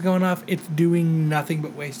flash is going off, it's doing nothing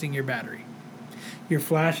but wasting your battery. Your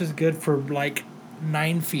flash is good for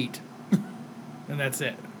 9 feet, and that's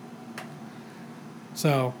it.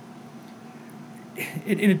 So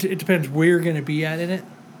it depends where you're going to be at in it.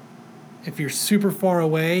 If you're super far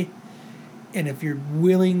away, and if you're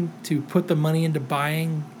willing to put the money into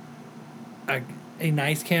buying a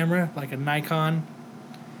nice camera, like a Nikon,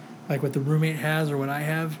 like what the roommate has or what I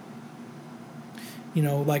have,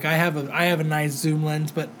 I have a nice zoom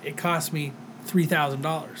lens, but it cost me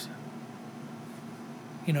 $3,000.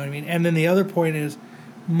 You know what I mean? And then the other point is,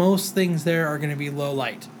 most things there are going to be low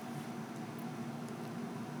light.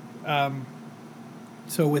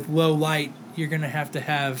 So with low light, you're going to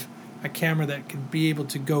have a camera that can be able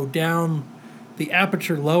to go down the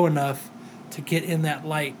aperture low enough to get in that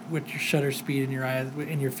light with your shutter speed and your eyes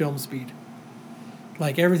and your film speed.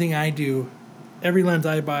 Like everything I do, every lens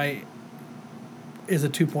I buy is a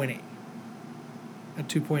 2.8. A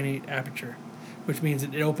 2.8 aperture, which means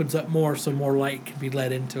it opens up more so more light can be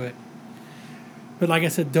let into it. But like I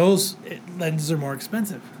said, those lenses are more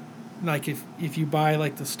expensive. like if you buy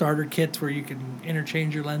like the starter kits where you can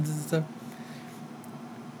interchange your lenses and stuff,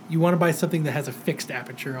 you want to buy something that has a fixed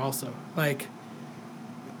aperture also. Like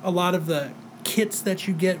a lot of the kits that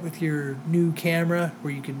you get with your new camera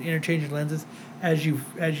where you can interchange your lenses, as you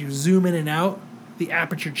zoom in and out, the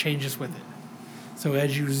aperture changes with it. So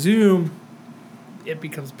as you zoom, it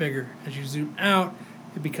becomes bigger. As you zoom out,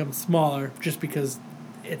 it becomes smaller, just because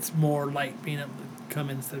it's more light being able to come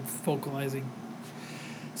in instead of focalizing.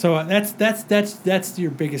 So that's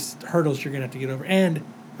your biggest hurdles you're gonna have to get over. And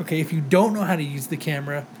okay, if you don't know how to use the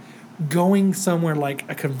camera, going somewhere like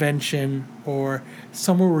a convention or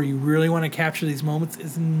somewhere where you really want to capture these moments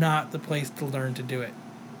is not the place to learn to do it.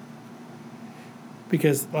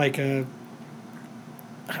 Because like I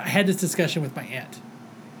had this discussion with my aunt.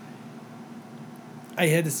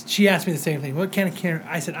 She asked me the same thing. What kind of camera?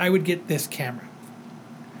 I said I would get this camera.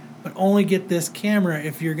 But only get this camera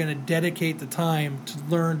if you're going to dedicate the time to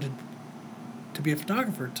learn to be a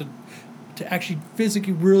photographer, to actually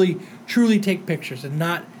physically, really, truly take pictures and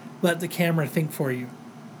not let the camera think for you.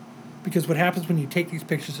 Because what happens when you take these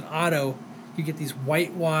pictures in auto, you get these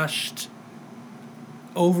whitewashed,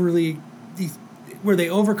 where they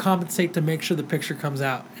overcompensate to make sure the picture comes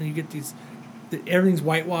out. And you get everything's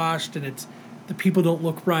whitewashed and the people don't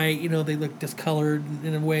look right, they look discolored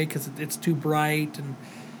in a way because it's too bright.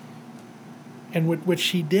 And what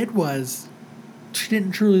she did was, she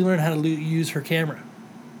didn't truly learn how to use her camera.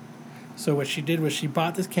 So what she did was she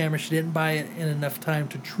bought this camera. She didn't buy it in enough time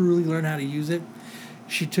to truly learn how to use it.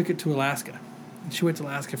 She took it to Alaska. And she went to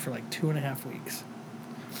Alaska for like 2.5 weeks.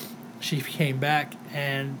 She came back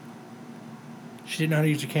and she didn't know how to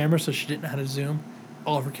use her camera, so she didn't know how to zoom.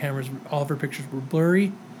 All of her pictures were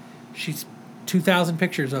blurry. She's 2,000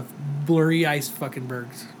 pictures of blurry ice fucking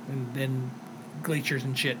bergs and glaciers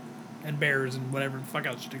and shit. And bears and whatever the fuck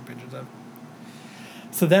else you take pictures of.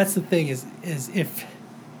 So that's the thing is if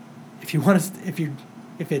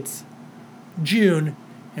it's June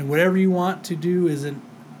and whatever you want to do is in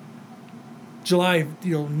July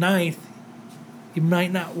 9th, you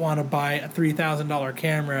might not want to buy a $3,000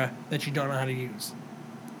 camera that you don't know how to use.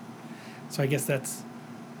 So I guess that's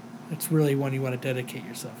really one you want to dedicate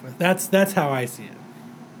yourself with. That's how I see it.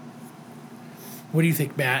 What do you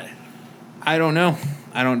think, Matt? I don't know.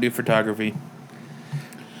 I don't do photography.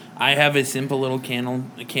 I have a simple little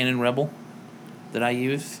Canon Rebel that I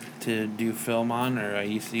use to do film on, or I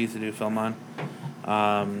used to use to do film on.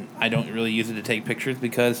 I don't really use it to take pictures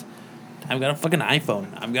because I've got a fucking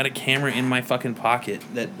iPhone. I've got a camera in my fucking pocket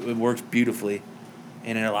that it works beautifully,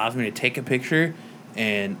 and it allows me to take a picture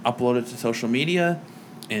and upload it to social media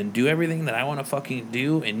and do everything that I want to fucking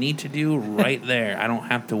do and need to do right there. I don't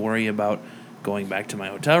have to worry about going back to my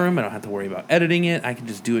hotel room. I don't have to worry about editing it. I can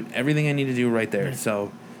just do everything I need to do right there.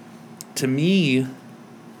 So, to me,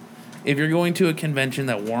 if you're going to a convention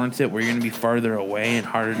that warrants it, where you're going to be farther away and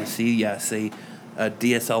harder to see, yes, a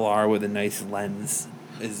DSLR with a nice lens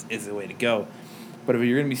is the way to go. But if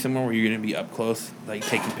you're going to be somewhere where you're going to be up close, like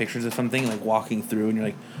taking pictures of something, like walking through, and you're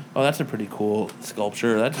like, oh, that's a pretty cool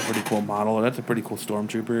sculpture, that's a pretty cool model, or that's a pretty cool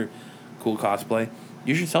stormtrooper, cool cosplay,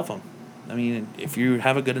 use your cell phone. I mean, if you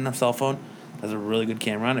have a good enough cell phone, has a really good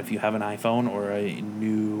camera on. If you have an iPhone or a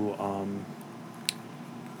new,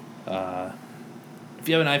 if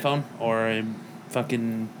you have an iPhone or a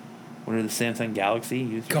fucking, what are the Samsung Galaxy?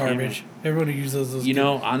 Use your garbage. camera. Everybody uses those.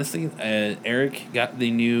 Honestly, Eric got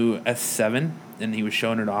the new S7 and he was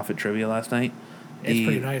showing it off at trivia last night. It's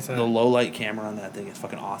pretty nice. The low light camera on that thing is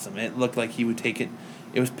fucking awesome. It looked like he would take it.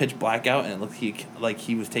 It was pitch black out and it looked like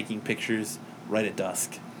he was taking pictures right at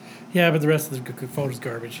dusk. Yeah, but the rest of the photo's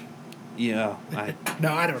garbage. Yeah.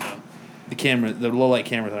 No, I don't know. The low light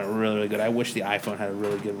cameras are really, really good. I wish the iPhone had a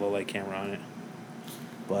really good low light camera on it.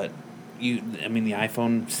 But the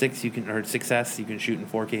iPhone 6 or 6S, you can shoot in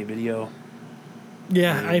 4K video.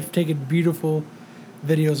 Yeah, I've taken beautiful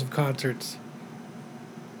videos of concerts.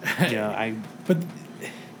 Yeah, But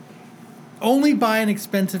only buy an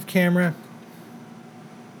expensive camera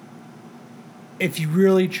if you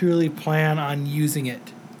really, truly plan on using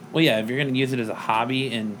it. Well, yeah, if you're going to use it as a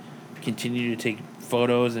hobby and continue to take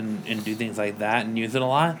photos and do things like that and use it a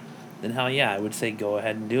lot, then hell yeah, I would say go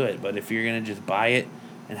ahead and do it. But if you're going to just buy it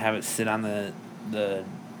and have it sit on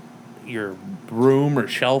your room or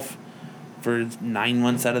shelf for 9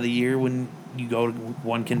 months out of the year when you go to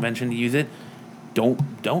one convention to use it,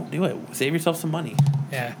 don't do it. Save yourself some money.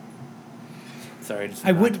 Yeah. Sorry,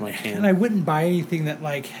 I wouldn't buy anything that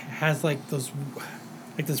has those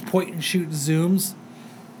point and shoot zooms,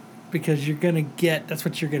 because that's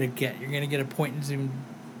what you're gonna get. You're gonna get a point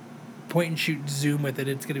and shoot zoom with it.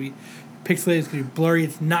 It's gonna be pixelated. It's gonna be blurry.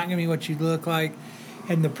 It's not gonna be what you look like.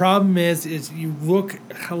 And the problem is you look,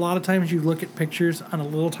 a lot of times you look at pictures on a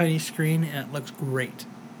little tiny screen and it looks great.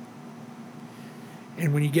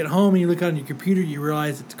 And when you get home and you look on your computer, you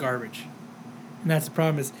realize it's garbage. And that's the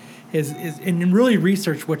problem is and really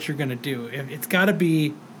research what you're going to do. It's got to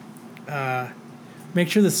be, make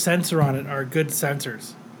sure the sensor on it are good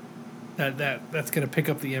sensors. That's going to pick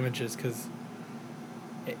up the images, because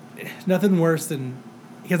nothing worse than,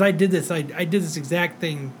 because I did this exact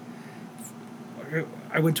thing.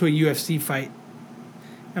 I went to a UFC fight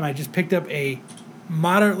and I just picked up a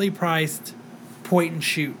moderately priced point and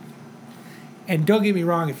shoot. And don't get me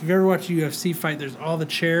wrong, if you've ever watched a UFC fight, there's all the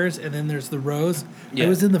chairs and then there's the rows. Yeah. I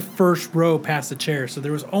was in the first row past the chair, so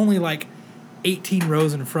there was only like 18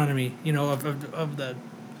 rows in front of me, of the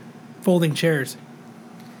folding chairs.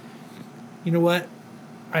 You know what?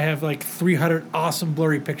 I have like 300 awesome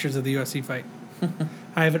blurry pictures of the UFC fight.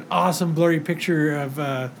 I have an awesome blurry picture of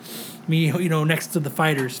me, next to the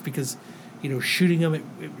fighters, because, shooting them,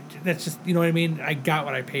 that's just, you know what I mean? I got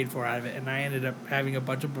what I paid for out of it, and I ended up having a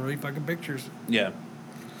bunch of blurry fucking pictures. Yeah.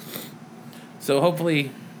 So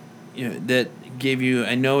hopefully, that gave you,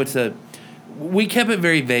 I know we kept it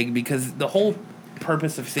very vague, because the whole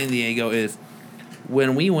purpose of San Diego is,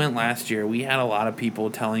 when we went last year, we had a lot of people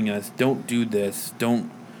telling us, don't do this,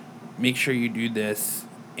 don't make sure you do this,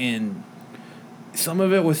 and some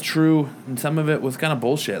of it was true, and some of it was kind of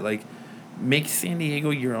bullshit. Like, make San Diego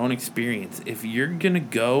your own experience. If you're going to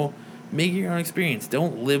go, make it your own experience.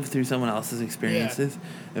 Don't live through someone else's experiences.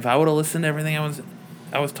 Yeah. If I would have listened to everything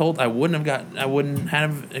I was told, I wouldn't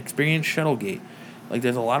have experienced Shuttlegate. Like,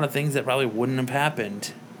 there's a lot of things that probably wouldn't have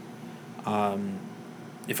happened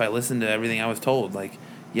if I listened to everything I was told. Like,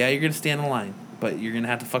 yeah, you're going to stand in line, but you're going to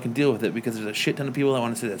have to fucking deal with it, because there's a shit ton of people that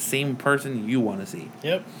want to see the same person you want to see.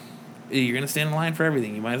 Yep. You're going to stand in line for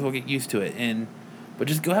everything. You might as well get used to it. But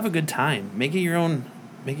just go have a good time. Make it your own.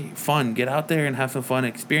 Make it fun. Get out there and have some fun.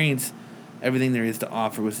 Experience everything there is to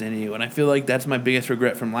offer with San Diego. And I feel like that's my biggest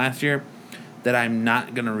regret from last year, that I'm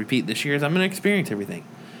not going to repeat this year, is I'm going to experience everything.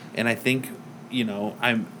 And I think,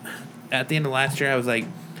 I'm at the end of last year, I was like,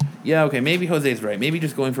 yeah, okay, maybe Jose's right. Maybe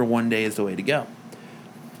just going for one day is the way to go.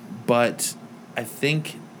 But I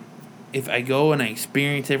think if I go and I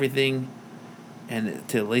experience everything, and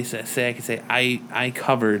to at least say, I can say I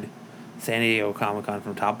covered San Diego Comic-Con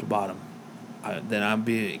from top to bottom, then I'll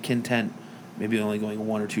be content maybe only going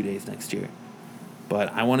 1 or 2 days next year.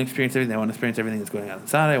 But I want to experience everything. I want to experience everything that's going on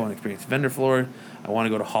inside. I want to experience vendor floor. I want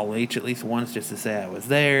to go to Hall H at least once just to say I was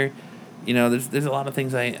there. There's a lot of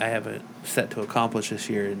things I have set to accomplish this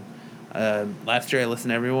year. And last year I listened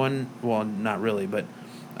to everyone. Well, not really, but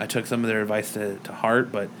I took some of their advice to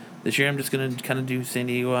heart. But this year I'm just going to kind of do San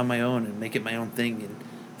Diego on my own and make it my own thing and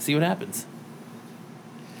see what happens.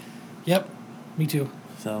 Yep, me too.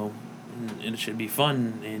 So, and it should be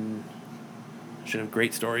fun, and should have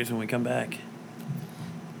great stories when we come back.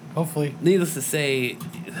 Hopefully. Needless to say,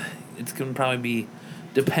 it's going to probably be,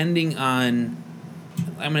 depending on,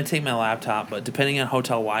 I'm going to take my laptop, but depending on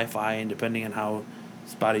hotel Wi-Fi and depending on how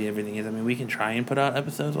spotty everything is, I mean, we can try and put out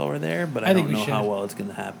episodes while we're there, but I don't know how well it's going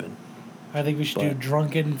to happen. I think we should do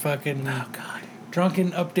drunken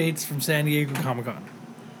updates from San Diego Comic-Con.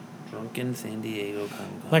 Drunken San Diego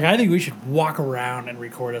Comic-Con. Like, I think we should walk around and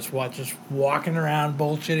record us just walking around,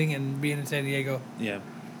 bullshitting, and being in San Diego. Yeah.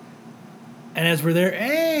 And as we're there,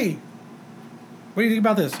 hey, what do you think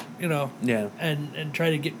about this? Yeah. And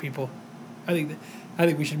try to get people. I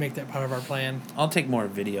think we should make that part of our plan. I'll take more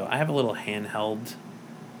video. I have a little handheld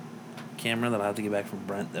camera that I'll have to get back from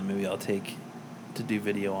Brent that maybe I'll take to do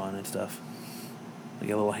video on and stuff. Like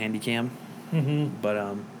a little handy cam.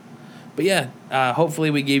 Mm-hmm. But yeah,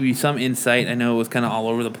 hopefully we gave you some insight. I know it was kind of all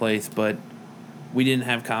over the place, but we didn't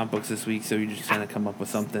have comic books this week, so we just kind of come up with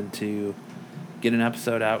something to get an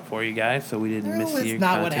episode out for you guys, so we didn't miss your That's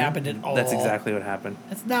not what happened at all. That's exactly what happened.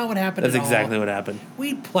 That's not what happened at all. That's exactly what happened.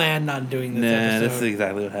 We planned on doing this episode. That's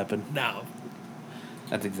exactly what happened. No.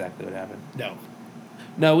 That's exactly what happened.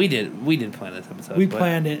 No, we did. We did plan this episode. We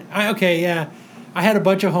planned it. Yeah. I had a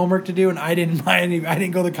bunch of homework to do, and I didn't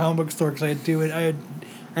go to the comic book store because I had to do it. I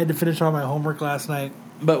had to finish all my homework last night.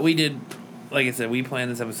 But we did, like I said, we planned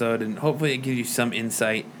this episode, and hopefully it gives you some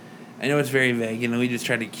insight. I know it's very vague, we just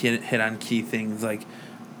tried to hit on key things like,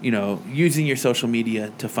 using your social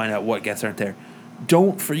media to find out what guests aren't there.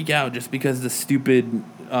 Don't freak out just because the stupid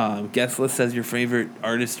guest list says your favorite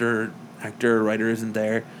artist or actor or writer isn't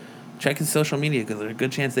there. Check his social media because there's a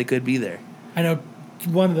good chance they could be there. I know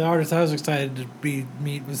one of the artists I was excited to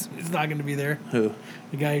meet is not going to be there. Who?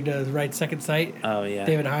 The guy who does Right Second Sight. Oh, yeah.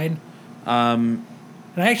 David Hine. And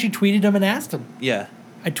I actually tweeted him and asked him. Yeah.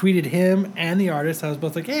 I tweeted him and the artist. I was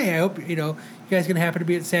both like, hey, I hope, you guys going to happen to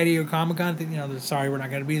be at San Diego Comic-Con. They're sorry, we're not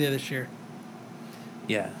going to be there this year.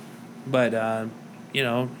 Yeah. But,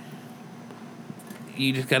 you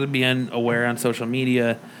just got to be aware on social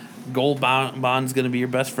media. Gold Bond's going to be your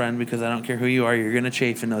best friend because I don't care who you are, you're going to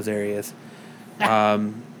chafe in those areas.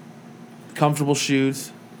 Comfortable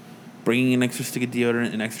shoes. Bringing an extra stick of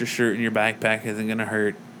deodorant, an extra shirt in your backpack isn't going to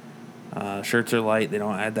hurt. Shirts are light. They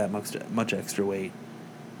don't add that much extra weight.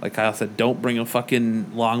 Like Kyle said, don't bring a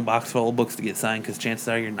fucking long box full of books to get signed because chances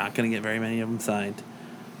are you're not going to get very many of them signed.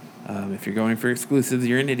 If you're going for exclusives,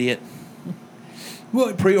 you're an idiot.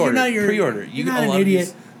 Well, pre-order. You're not an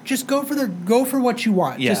idiot. Just go for what you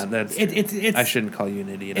want. Yeah, it's. I shouldn't call you an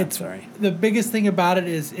idiot. I'm sorry. The biggest thing about it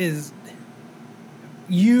is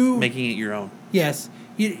you making it your own. Yes.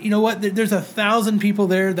 You know what? There's 1,000 people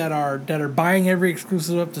there that are buying every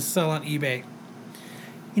exclusive up to sell on eBay.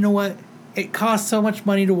 You know what? It costs so much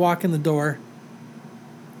money to walk in the door.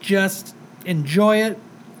 Just enjoy it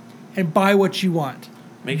and buy what you want.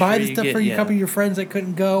 Buy the stuff for a couple of your friends that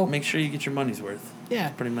couldn't go. Make sure you get your money's worth. Yeah.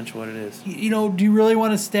 That's pretty much what it is. Do you really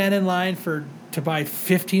want to stand in line to buy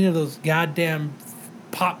 15 of those goddamn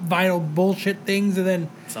pop vinyl bullshit things and then...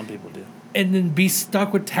 Some people do. And then be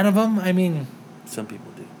stuck with 10 of them? I mean... Some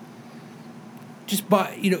people do. Just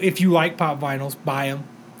buy, if you like pop vinyls, buy them.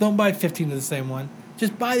 Don't buy 15 of the same one.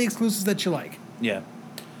 Just buy the exclusives that you like. Yeah.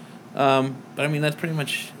 But I mean, that's pretty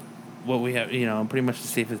much what we have, pretty much the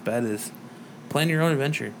safest bet is plan your own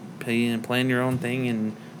adventure. Plan your own thing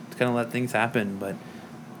and kind of let things happen. But,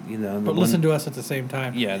 But listen to us at the same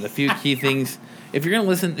time. Yeah, the few key things. If you're not going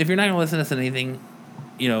to listen to us on anything,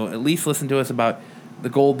 at least listen to us about the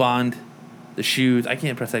Gold Bond, the shoes. I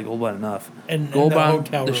can't press that Gold Bond enough. And Gold the Bond,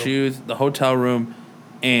 hotel the room. Shoes, the hotel room,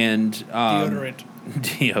 and deodorant.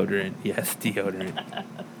 Deodorant, yes, deodorant.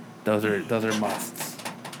 Those are musts.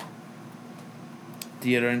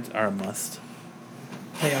 Deodorants are a must.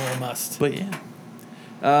 They are a must. But yeah.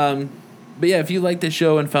 If you like the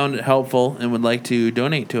show and found it helpful and would like to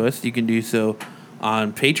donate to us, you can do so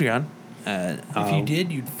on Patreon. If you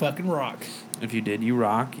did, you'd fucking rock. If you did, you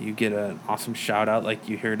rock. You get an awesome shout out like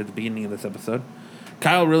you heard at the beginning of this episode.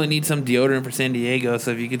 Kyle really needs some deodorant for San Diego,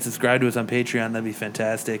 so if you could subscribe to us on Patreon, that'd be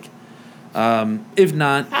fantastic. If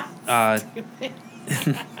not,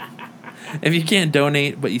 if you can't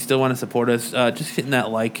donate but you still want to support us, just hitting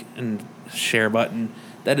that like and share button.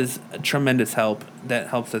 That is a tremendous help. That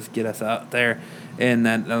helps us get us out there, and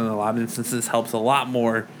that in a lot of instances helps a lot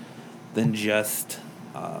more than just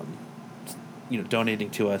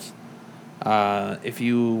donating to us. If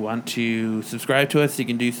you want to subscribe to us, you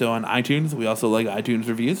can do so on iTunes. We also like iTunes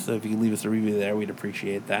reviews, so if you can leave us a review there, we'd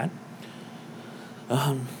appreciate that.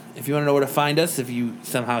 If you want to know where to find us, if you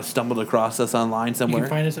somehow stumbled across us online somewhere, you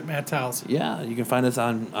can find us at Matt's house. Yeah, you can find us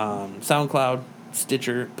on SoundCloud,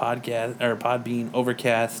 Stitcher, Podcast or Podbean,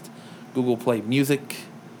 Overcast, Google Play Music.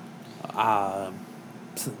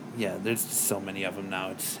 There's so many of them now.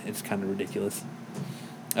 It's kind of ridiculous.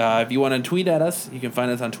 If you want to tweet at us, you can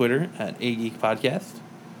find us on Twitter at A Geek Podcast.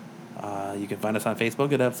 You can find us on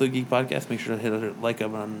Facebook at Absolute Geek Podcast. Make sure to hit like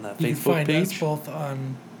up on the Facebook page. You can find us both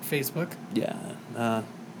on Facebook. Yeah.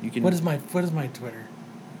 You can. What is my Twitter?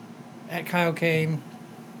 At Kyle Kane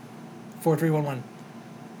 4311.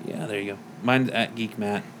 Yeah, there you go. Mine's at Geek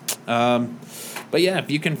Matt. But yeah, if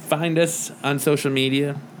you can find us on social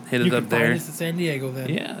media, hit us up there. You can find us at San Diego then.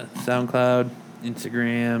 Yeah, SoundCloud,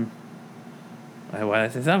 Instagram. Why did I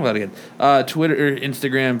say SoundCloud again? Twitter,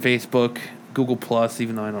 Instagram, Facebook, Google Plus.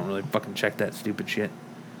 Even though I don't really fucking check that stupid shit.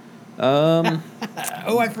 I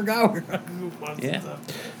forgot we're on Google Plus. Yeah, and stuff.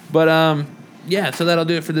 But so that'll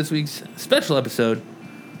do it for this week's special episode,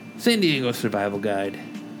 San Diego Survival Guide.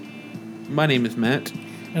 My name is Matt.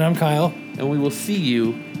 And I'm Kyle. And we will see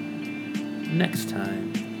you next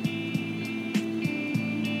time.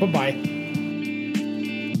 Bye-bye.